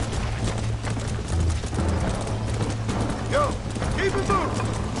herd. Go! Keep it moving!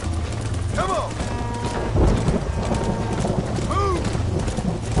 Come on! Move!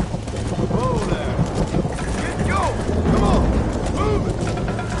 Whoa there! Get going! Come on! Move it!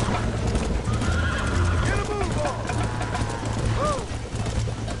 Get a move on! Whoa!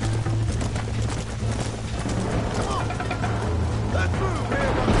 Come on! Let's move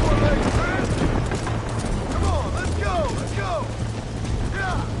here, my four-legged friend! Come on, let's go! Let's go!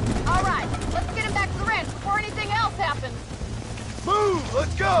 Yeah! All right, let's get him back to the ranch before anything else happens. Move!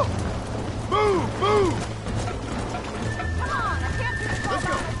 Let's go! Move! Move! Come on, I can't do this all Let's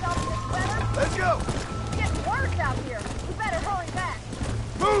by go. myself in this weather. Let's go! It's getting worse out here. We better hurry back.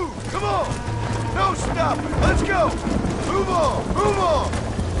 Move! Come on! No stopping! Let's go! Move on! Move on!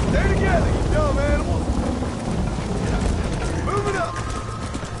 Stay together, you dumb animals! Move it up!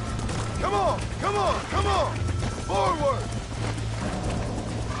 Come on! Come on! Come on! Forward!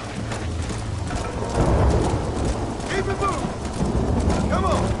 Keep it moving! Come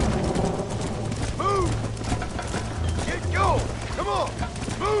on! Move! Get going! Come on!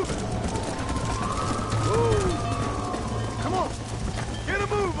 Move it! Woo! Come on! Get a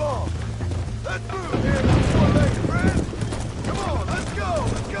move on! Let's move here, my four-legged friend! Come on, let's go!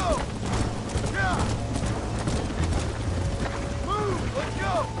 Let's go! Yeah! Move! Let's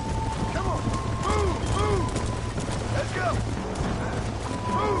go! Come on! Move! Move! Let's go!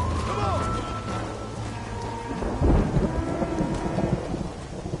 Move! Come on!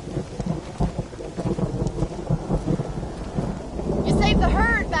 You saved the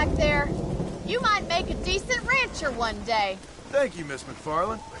herd back there. You might make a decent rancher one day. Thank you, Miss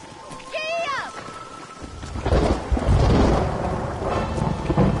McFarland. Giddy up!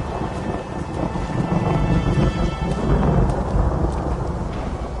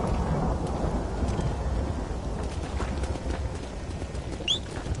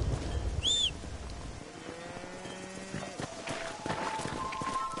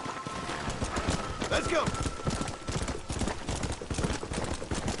 Let's go!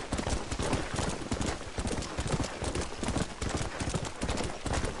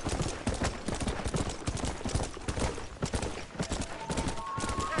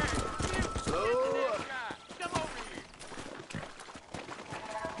 Come over here.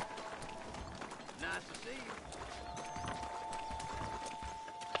 Nice to see you.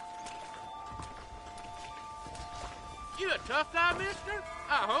 You a tough guy, mister?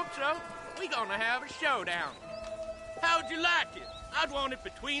 I hope so. We gonna have a showdown. How'd you like it? I'd want it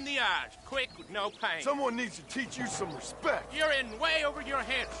between the eyes, quick with no pain. Someone needs to teach you some respect. You're in way over your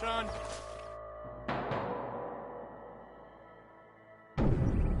head, son.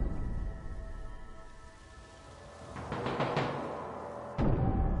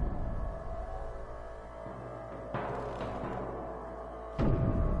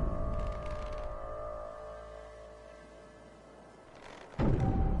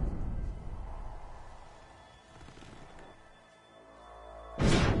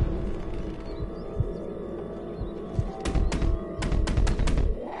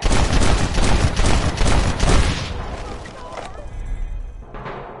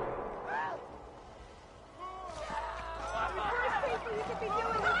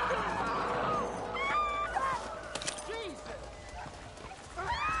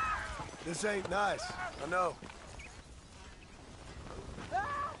 This ain't nice. I know.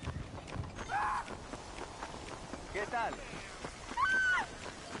 ¿Qué tal?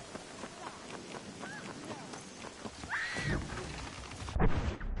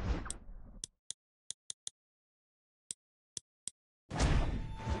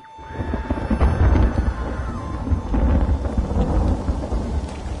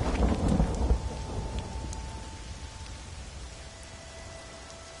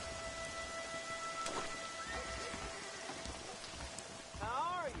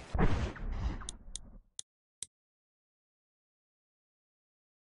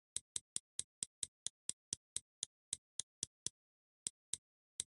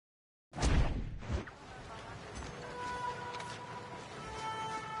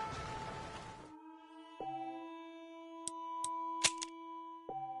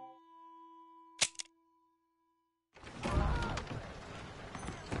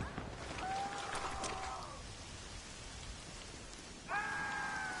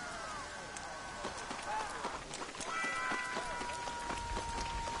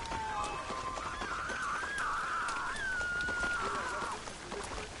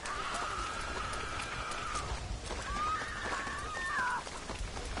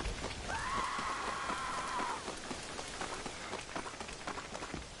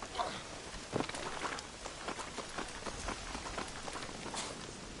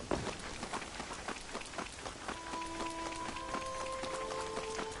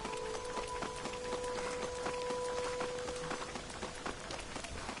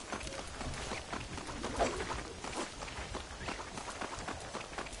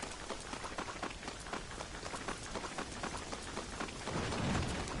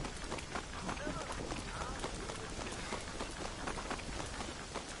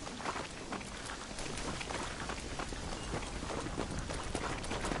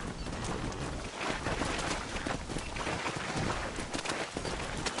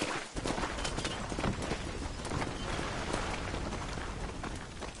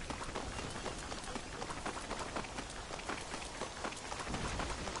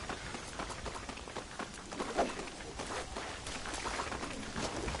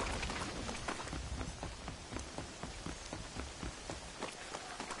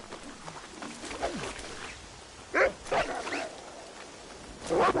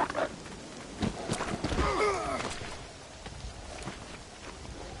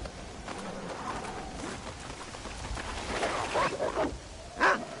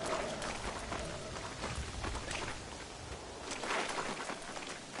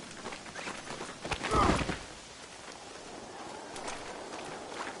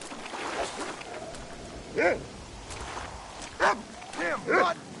 Damn,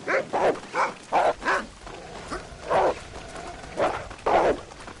 rotten